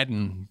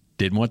 Madden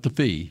didn't want the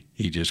fee;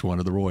 he just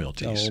wanted the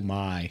royalties. Oh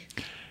my!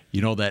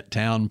 You know that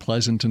town,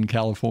 Pleasanton,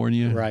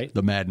 California? Right.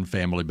 The Madden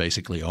family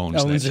basically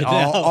owns that.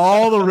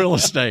 All the real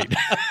estate.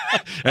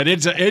 And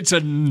it's a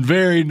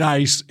very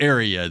nice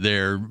area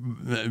there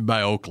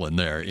by Oakland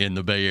there in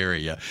the Bay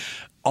Area.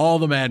 All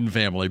the Madden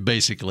family,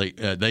 basically,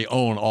 they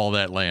own all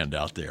that land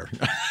out there.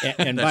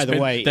 And by the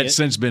way, that's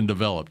since been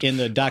developed. In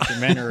the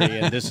documentary,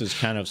 and this is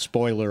kind of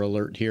spoiler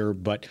alert here,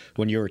 but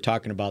when you were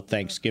talking about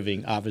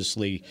Thanksgiving,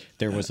 obviously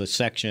there was a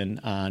section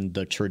on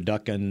the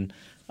turducken.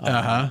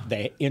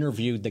 They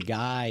interviewed the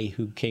guy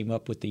who came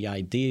up with the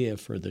idea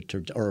for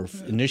or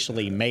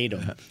initially made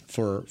them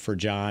for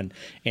John,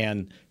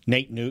 and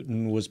Nate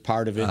Newton was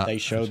part of it. They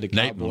showed the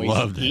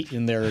Cowboys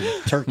eating their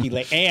turkey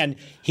leg, and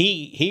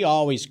he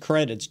always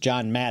credits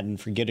John Madden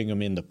for getting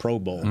him in the Pro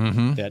Bowl.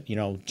 That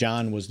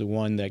John was the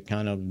one that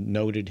kind of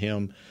noted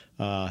him,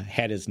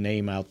 had his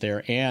name out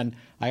there. And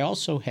I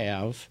also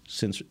have,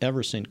 since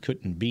Everson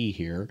couldn't be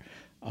here.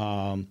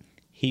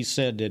 He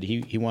said that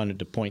he wanted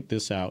to point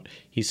this out.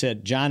 He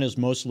said, John is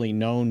mostly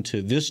known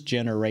to this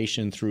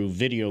generation through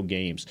video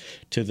games.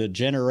 To the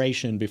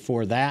generation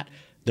before that,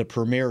 the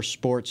premier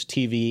sports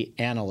TV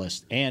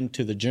analyst. And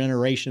to the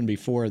generation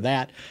before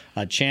that,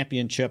 a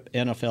championship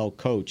NFL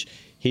coach.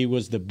 He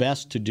was the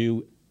best to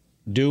do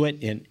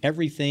it in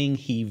everything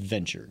he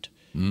ventured.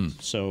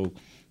 So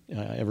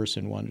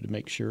Everson wanted to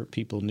make sure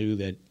people knew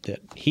that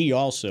he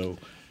also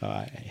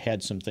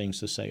had some things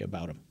to say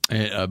about him.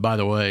 By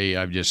the way,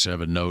 I just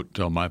have a note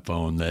on my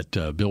phone that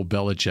Bill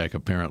Belichick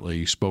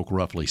apparently spoke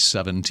roughly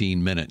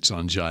 17 minutes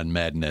on John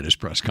Madden at his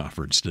press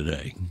conference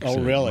today. Oh,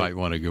 so really? You might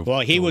want to go. Well,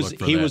 he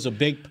was a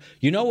big.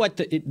 You know what?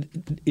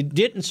 It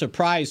didn't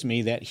surprise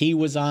me that he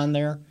was on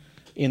there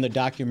in the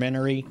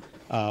documentary.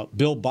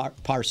 Bill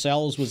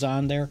Parcells was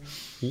on there.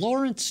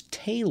 Lawrence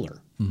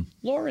Taylor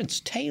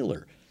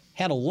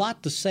had a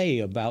lot to say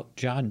about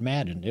John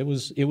Madden. It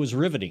was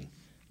riveting.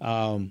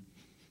 And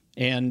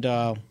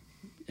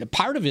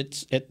part of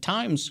it's at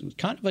times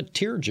kind of a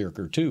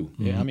tearjerker too.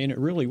 Yeah, I mean, it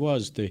really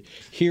was to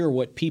hear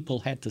what people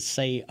had to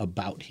say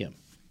about him.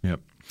 Yep.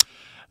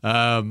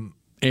 And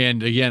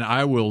again,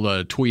 I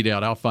will tweet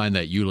out. I'll find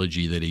that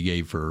eulogy that he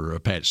gave for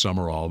Pat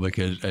Summerall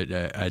because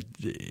I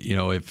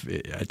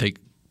think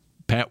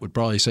Pat would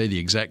probably say the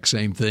exact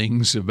same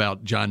things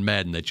about John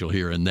Madden that you'll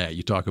hear in that.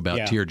 You talk about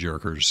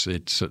tearjerkers.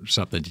 It's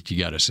something that you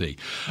got to see.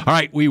 All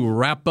right, we will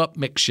wrap up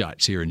Mick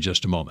Shots here in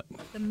just a moment.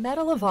 The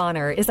Medal of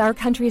Honor is our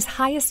country's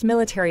highest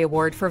military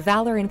award for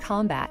valor in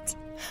combat.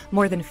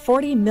 More than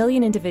 40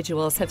 million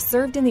individuals have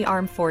served in the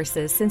armed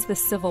forces since the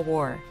Civil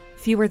War.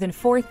 Fewer than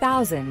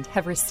 4,000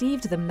 have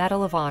received the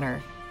Medal of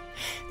Honor.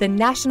 The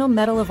National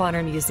Medal of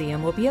Honor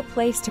Museum will be a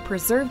place to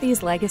preserve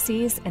these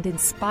legacies and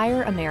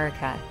inspire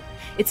America.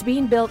 It's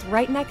being built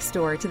right next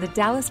door to the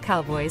Dallas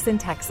Cowboys in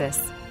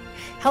Texas.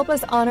 Help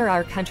us honor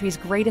our country's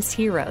greatest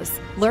heroes.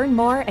 Learn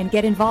more and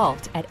get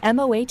involved at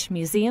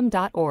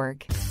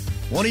mohmuseum.org.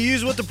 Want to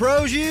use what the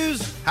pros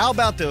use? How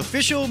about the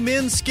official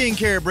men's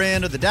skincare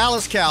brand of the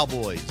Dallas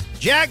Cowboys,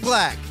 Jack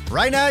Black?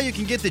 Right now you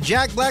can get the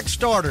Jack Black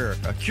Starter,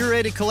 a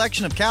curated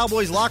collection of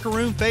Cowboys locker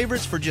room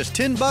favorites for just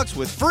 $10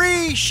 with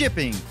free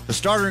shipping. The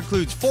starter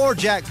includes 4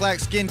 Jack Black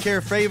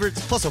skincare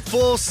favorites plus a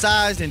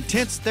full-sized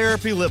intense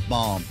therapy lip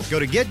balm. Go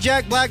to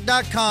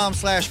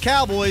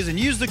getjackblack.com/Cowboys and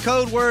use the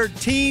code word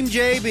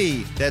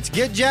TEAMJB. That's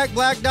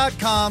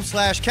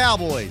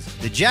getjackblack.com/Cowboys.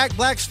 The Jack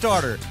Black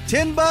Starter,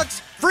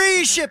 $10,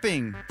 free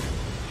shipping.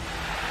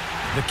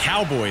 The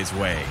Cowboys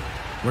way,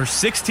 where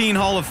 16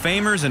 Hall of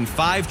Famers and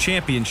 5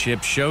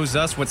 championships shows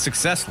us what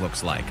success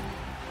looks like.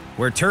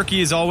 Where turkey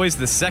is always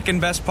the second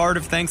best part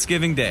of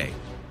Thanksgiving Day.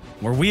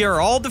 Where we are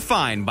all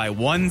defined by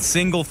one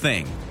single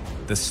thing,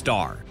 the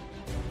star.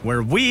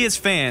 Where we as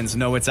fans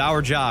know it's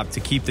our job to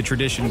keep the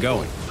tradition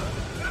going.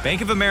 Bank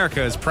of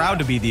America is proud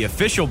to be the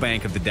official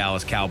bank of the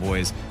Dallas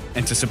Cowboys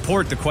and to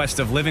support the quest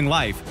of living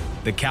life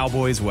the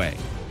Cowboys way.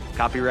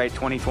 Copyright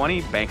 2020,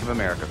 Bank of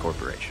America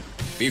Corporation.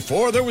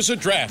 Before there was a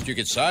draft, you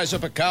could size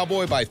up a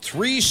cowboy by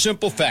 3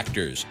 simple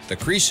factors: the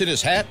crease in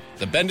his hat,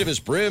 the bend of his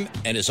brim,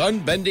 and his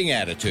unbending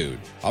attitude.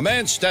 A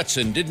man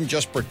Stetson didn't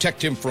just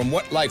protect him from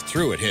what life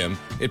threw at him,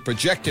 it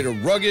projected a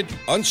rugged,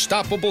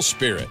 unstoppable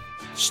spirit.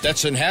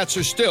 Stetson hats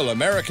are still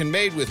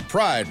American-made with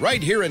pride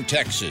right here in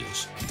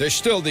Texas. They're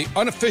still the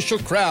unofficial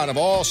crown of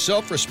all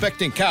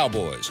self-respecting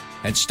cowboys,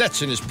 and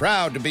Stetson is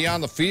proud to be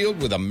on the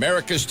field with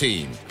America's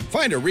team.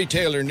 Find a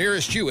retailer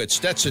nearest you at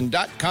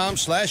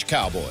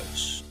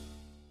stetson.com/cowboys.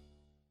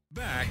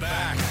 Back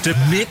to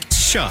Mick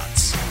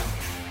Shots.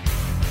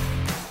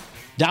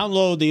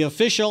 Download the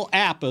official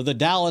app of the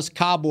Dallas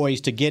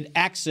Cowboys to get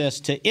access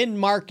to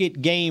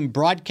in-market game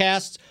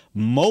broadcasts,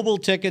 mobile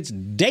tickets,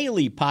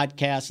 daily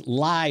podcasts,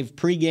 live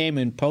pregame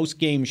and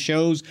postgame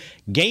shows,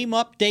 game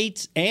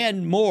updates,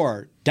 and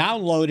more.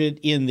 Download it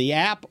in the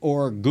app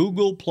or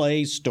Google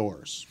Play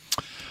stores.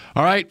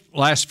 All right,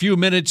 last few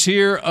minutes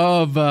here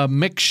of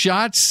Mick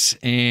Shots,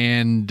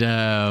 and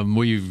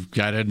we've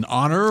got an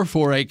honor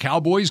for a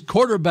Cowboys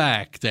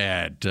quarterback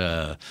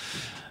that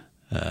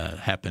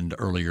happened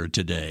earlier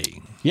today.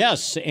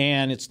 Yes,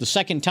 and it's the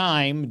second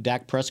time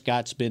Dak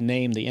Prescott's been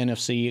named the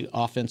NFC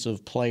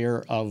Offensive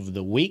Player of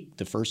the Week.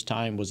 The first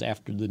time was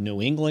after the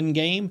New England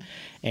game,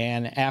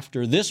 and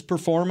after this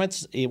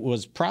performance, it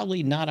was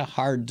probably not a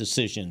hard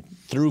decision.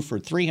 Threw for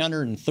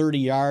 330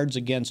 yards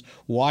against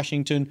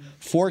Washington,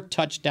 4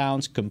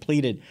 touchdowns,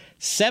 completed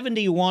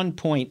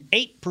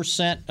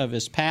 71.8% of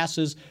his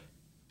passes,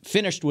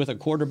 finished with a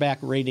quarterback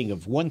rating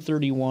of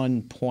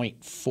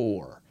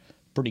 131.4.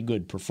 Pretty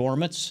good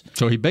performance.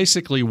 So he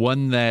basically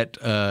won that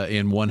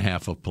in one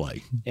half of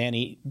play.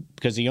 And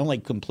because he only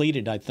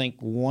completed, I think,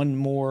 one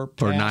more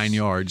pass. For 9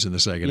 yards in the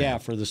second half. Yeah,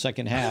 for the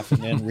second half,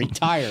 and then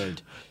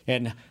retired.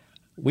 And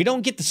we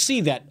don't get to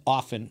see that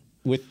often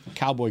with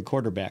Cowboy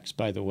quarterbacks,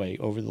 by the way,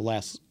 over the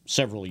last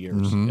several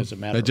years, as a matter of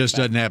fact. That just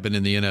doesn't happen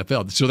in the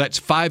NFL. So that's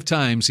 5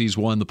 times he's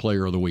won the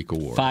Player of the Week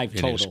award. 5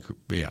 total.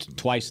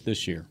 Twice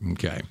this year.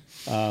 Okay.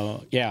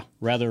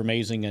 Rather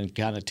amazing, and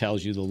kind of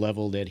tells you the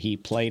level that he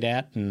played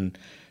at, and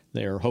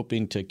they're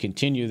hoping to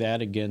continue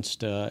that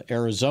against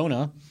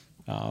Arizona,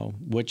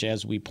 which,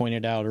 as we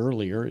pointed out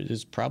earlier,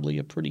 is probably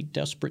a pretty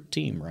desperate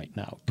team right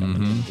now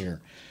coming in here.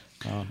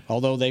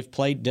 Although they've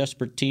played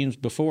desperate teams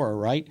before,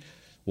 right?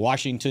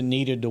 Washington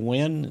needed to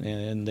win,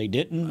 and they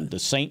didn't. The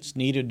Saints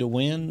needed to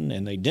win,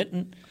 and they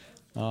didn't.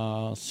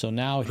 So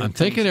now I'm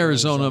thinking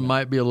Arizona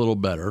might be a little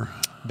better.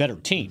 Better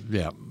team.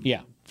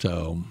 Yeah.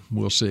 So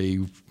we'll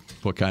see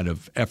what kind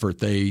of effort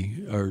they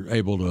are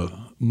able to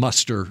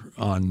muster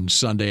on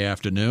Sunday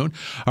afternoon.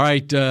 All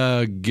right,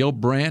 Gil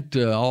Brandt,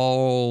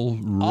 all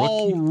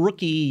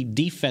rookie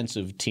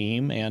defensive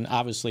team, and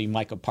obviously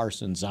Micah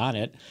Parsons on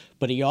it.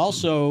 But he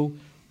also,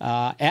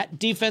 at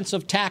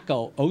defensive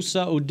tackle,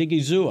 Osa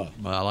Odigizua.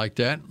 I like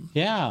that.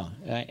 Yeah,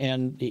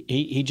 and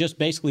he just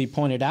basically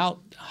pointed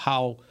out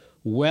how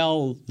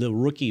well the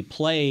rookie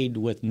played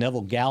with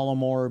Neville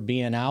Gallimore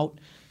being out,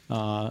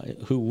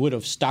 who would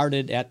have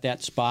started at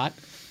that spot.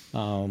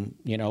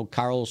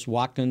 Carlos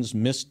Watkins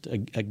missed a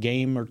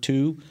game or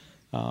two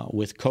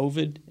with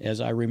COVID,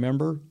 as I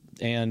remember.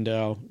 And,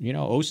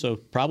 Osa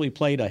probably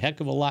played a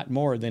heck of a lot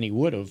more than he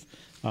would have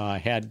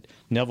had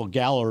Neville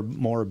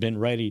Gallimore been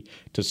ready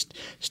to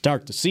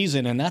start the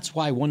season. And that's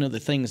why one of the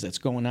things that's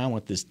going on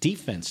with this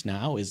defense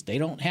now is they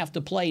don't have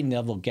to play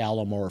Neville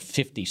Gallimore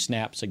 50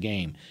 snaps a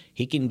game.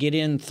 He can get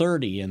in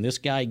 30, and this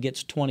guy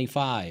gets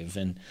 25.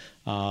 And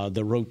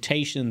the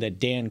rotation that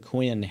Dan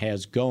Quinn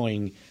has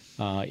going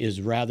is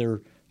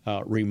rather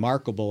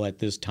remarkable at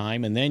this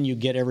time. And then you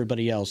get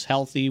everybody else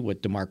healthy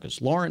with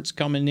DeMarcus Lawrence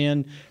coming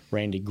in,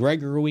 Randy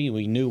Gregory.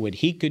 We knew what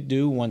he could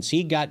do once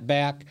he got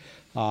back.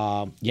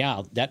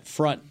 That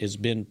front has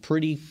been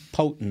pretty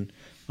potent.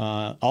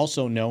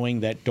 Also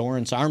knowing that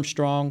Dorrance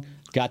Armstrong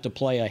got to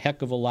play a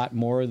heck of a lot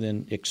more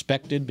than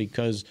expected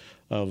because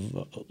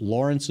of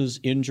Lawrence's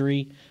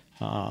injury.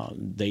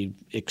 They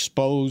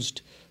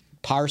exposed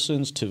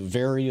Parsons to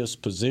various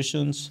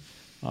positions.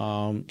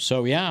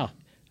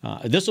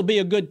 This will be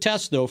a good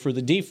test, though, for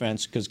the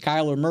defense because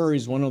Kyler Murray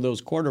is one of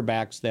those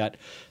quarterbacks that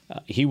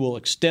he will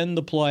extend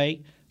the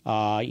play,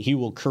 he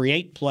will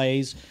create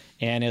plays,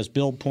 and as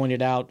Bill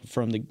pointed out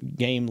from the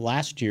game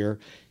last year,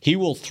 he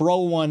will throw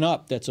one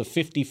up that's a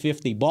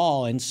 50-50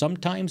 ball, and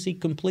sometimes he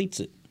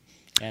completes it.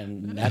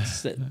 And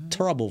that's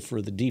trouble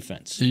for the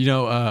defense.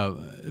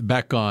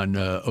 Back on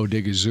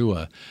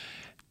Odigizua,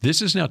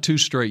 this is now 2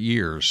 straight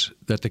years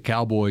that the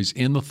Cowboys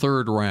in the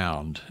third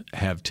round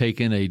have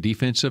taken a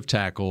defensive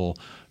tackle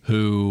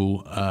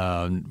who,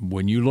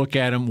 when you look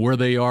at them where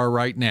they are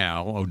right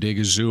now,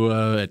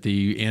 Odigizua at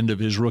the end of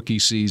his rookie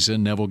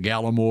season, Neville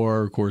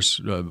Gallimore, of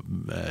course,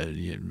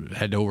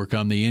 had to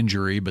overcome the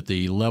injury, but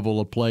the level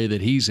of play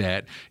that he's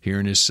at here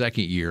in his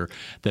second year,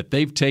 that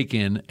they've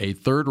taken a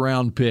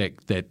third-round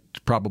pick that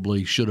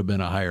probably should have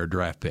been a higher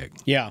draft pick.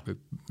 Yeah.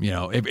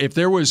 If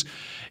there was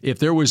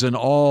an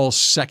all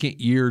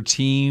second-year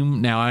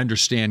team, now I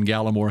understand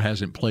Gallimore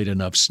hasn't played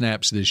enough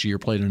snaps this year,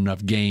 played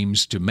enough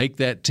games to make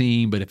that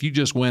team, but if you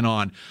just went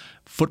on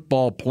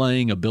football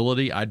playing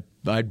ability, I'd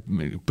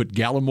put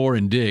Gallimore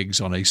and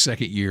Diggs on a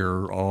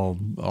second-year,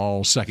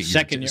 all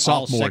second-year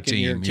sophomore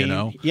team.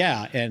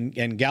 Yeah, and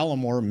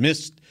Gallimore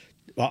missed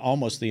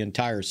almost the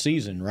entire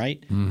season,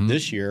 right,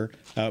 this year.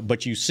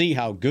 But you see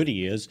how good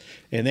he is.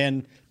 And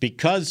then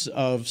because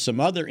of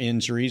some other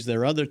injuries,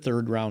 their other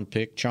third-round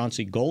pick,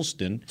 Chauncey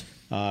Golston,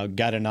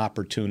 got an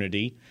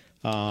opportunity.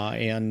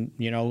 And,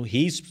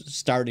 he's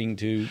starting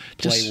to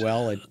play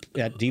well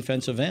at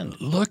defensive end.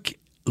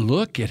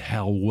 Look at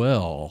how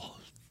well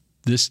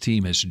this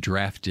team has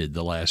drafted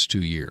the last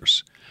 2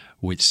 years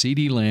with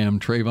CeeDee Lamb,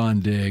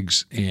 Trayvon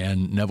Diggs,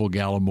 and Neville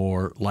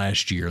Gallimore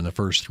last year in the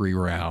first 3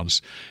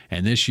 rounds.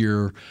 And this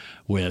year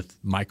with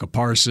Micah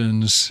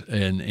Parsons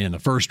in the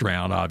first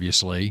round,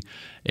 obviously,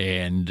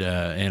 and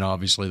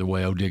obviously the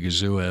way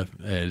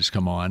Odigizua has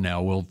come on.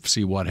 Now we'll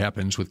see what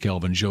happens with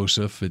Kelvin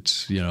Joseph.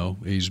 It's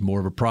he's more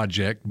of a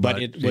project, but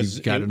he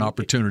got an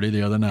opportunity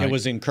the other night. It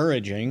was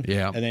encouraging.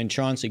 Yeah. And then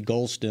Chauncey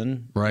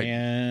Golston. Right.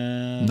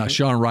 And now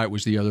Sean Wright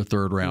was the other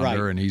third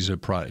rounder, and he's a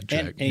project.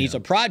 And he's a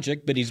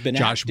project, but he's been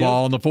Josh active.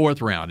 Ball in the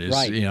 4th round is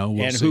right.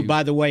 We'll and see. who,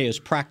 by the way, is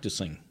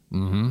practicing.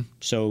 Mm-hmm.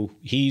 So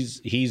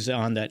he's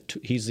on that.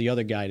 He's the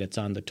other guy that's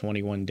on the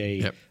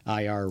 21-day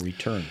IR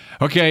return.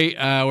 Okay,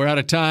 we're out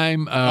of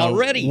time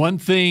already. One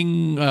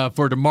thing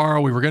for tomorrow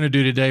we were going to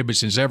do today, but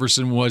since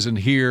Everson wasn't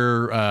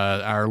here,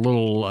 our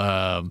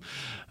little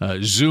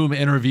Zoom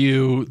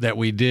interview that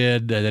we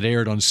did that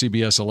aired on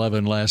CBS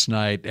 11 last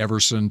night,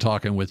 Everson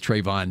talking with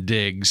Trayvon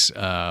Diggs.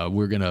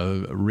 We're going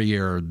to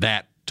re-air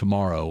that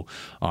tomorrow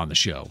on the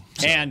show.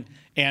 So.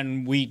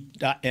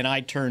 And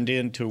I turned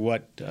into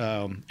what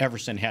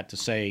Everson had to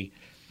say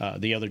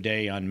the other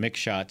day on Mick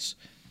Shots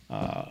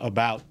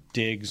about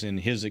Diggs and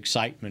his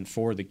excitement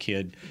for the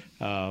kid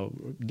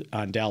on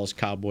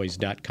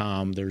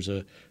DallasCowboys.com. There's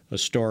a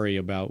story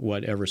about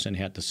what Everson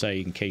had to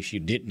say. In case you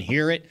didn't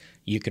hear it,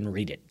 you can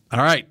read it.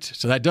 All right,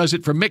 so that does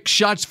it for Mick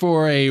Shots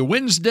for a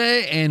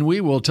Wednesday, and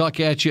we will talk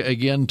at you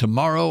again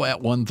tomorrow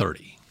at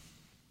 1:30.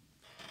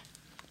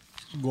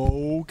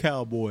 Go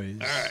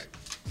Cowboys. All right.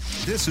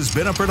 This has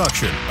been a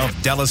production of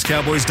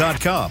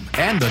DallasCowboys.com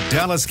and the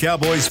Dallas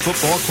Cowboys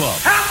Football Club.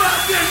 How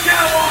about this,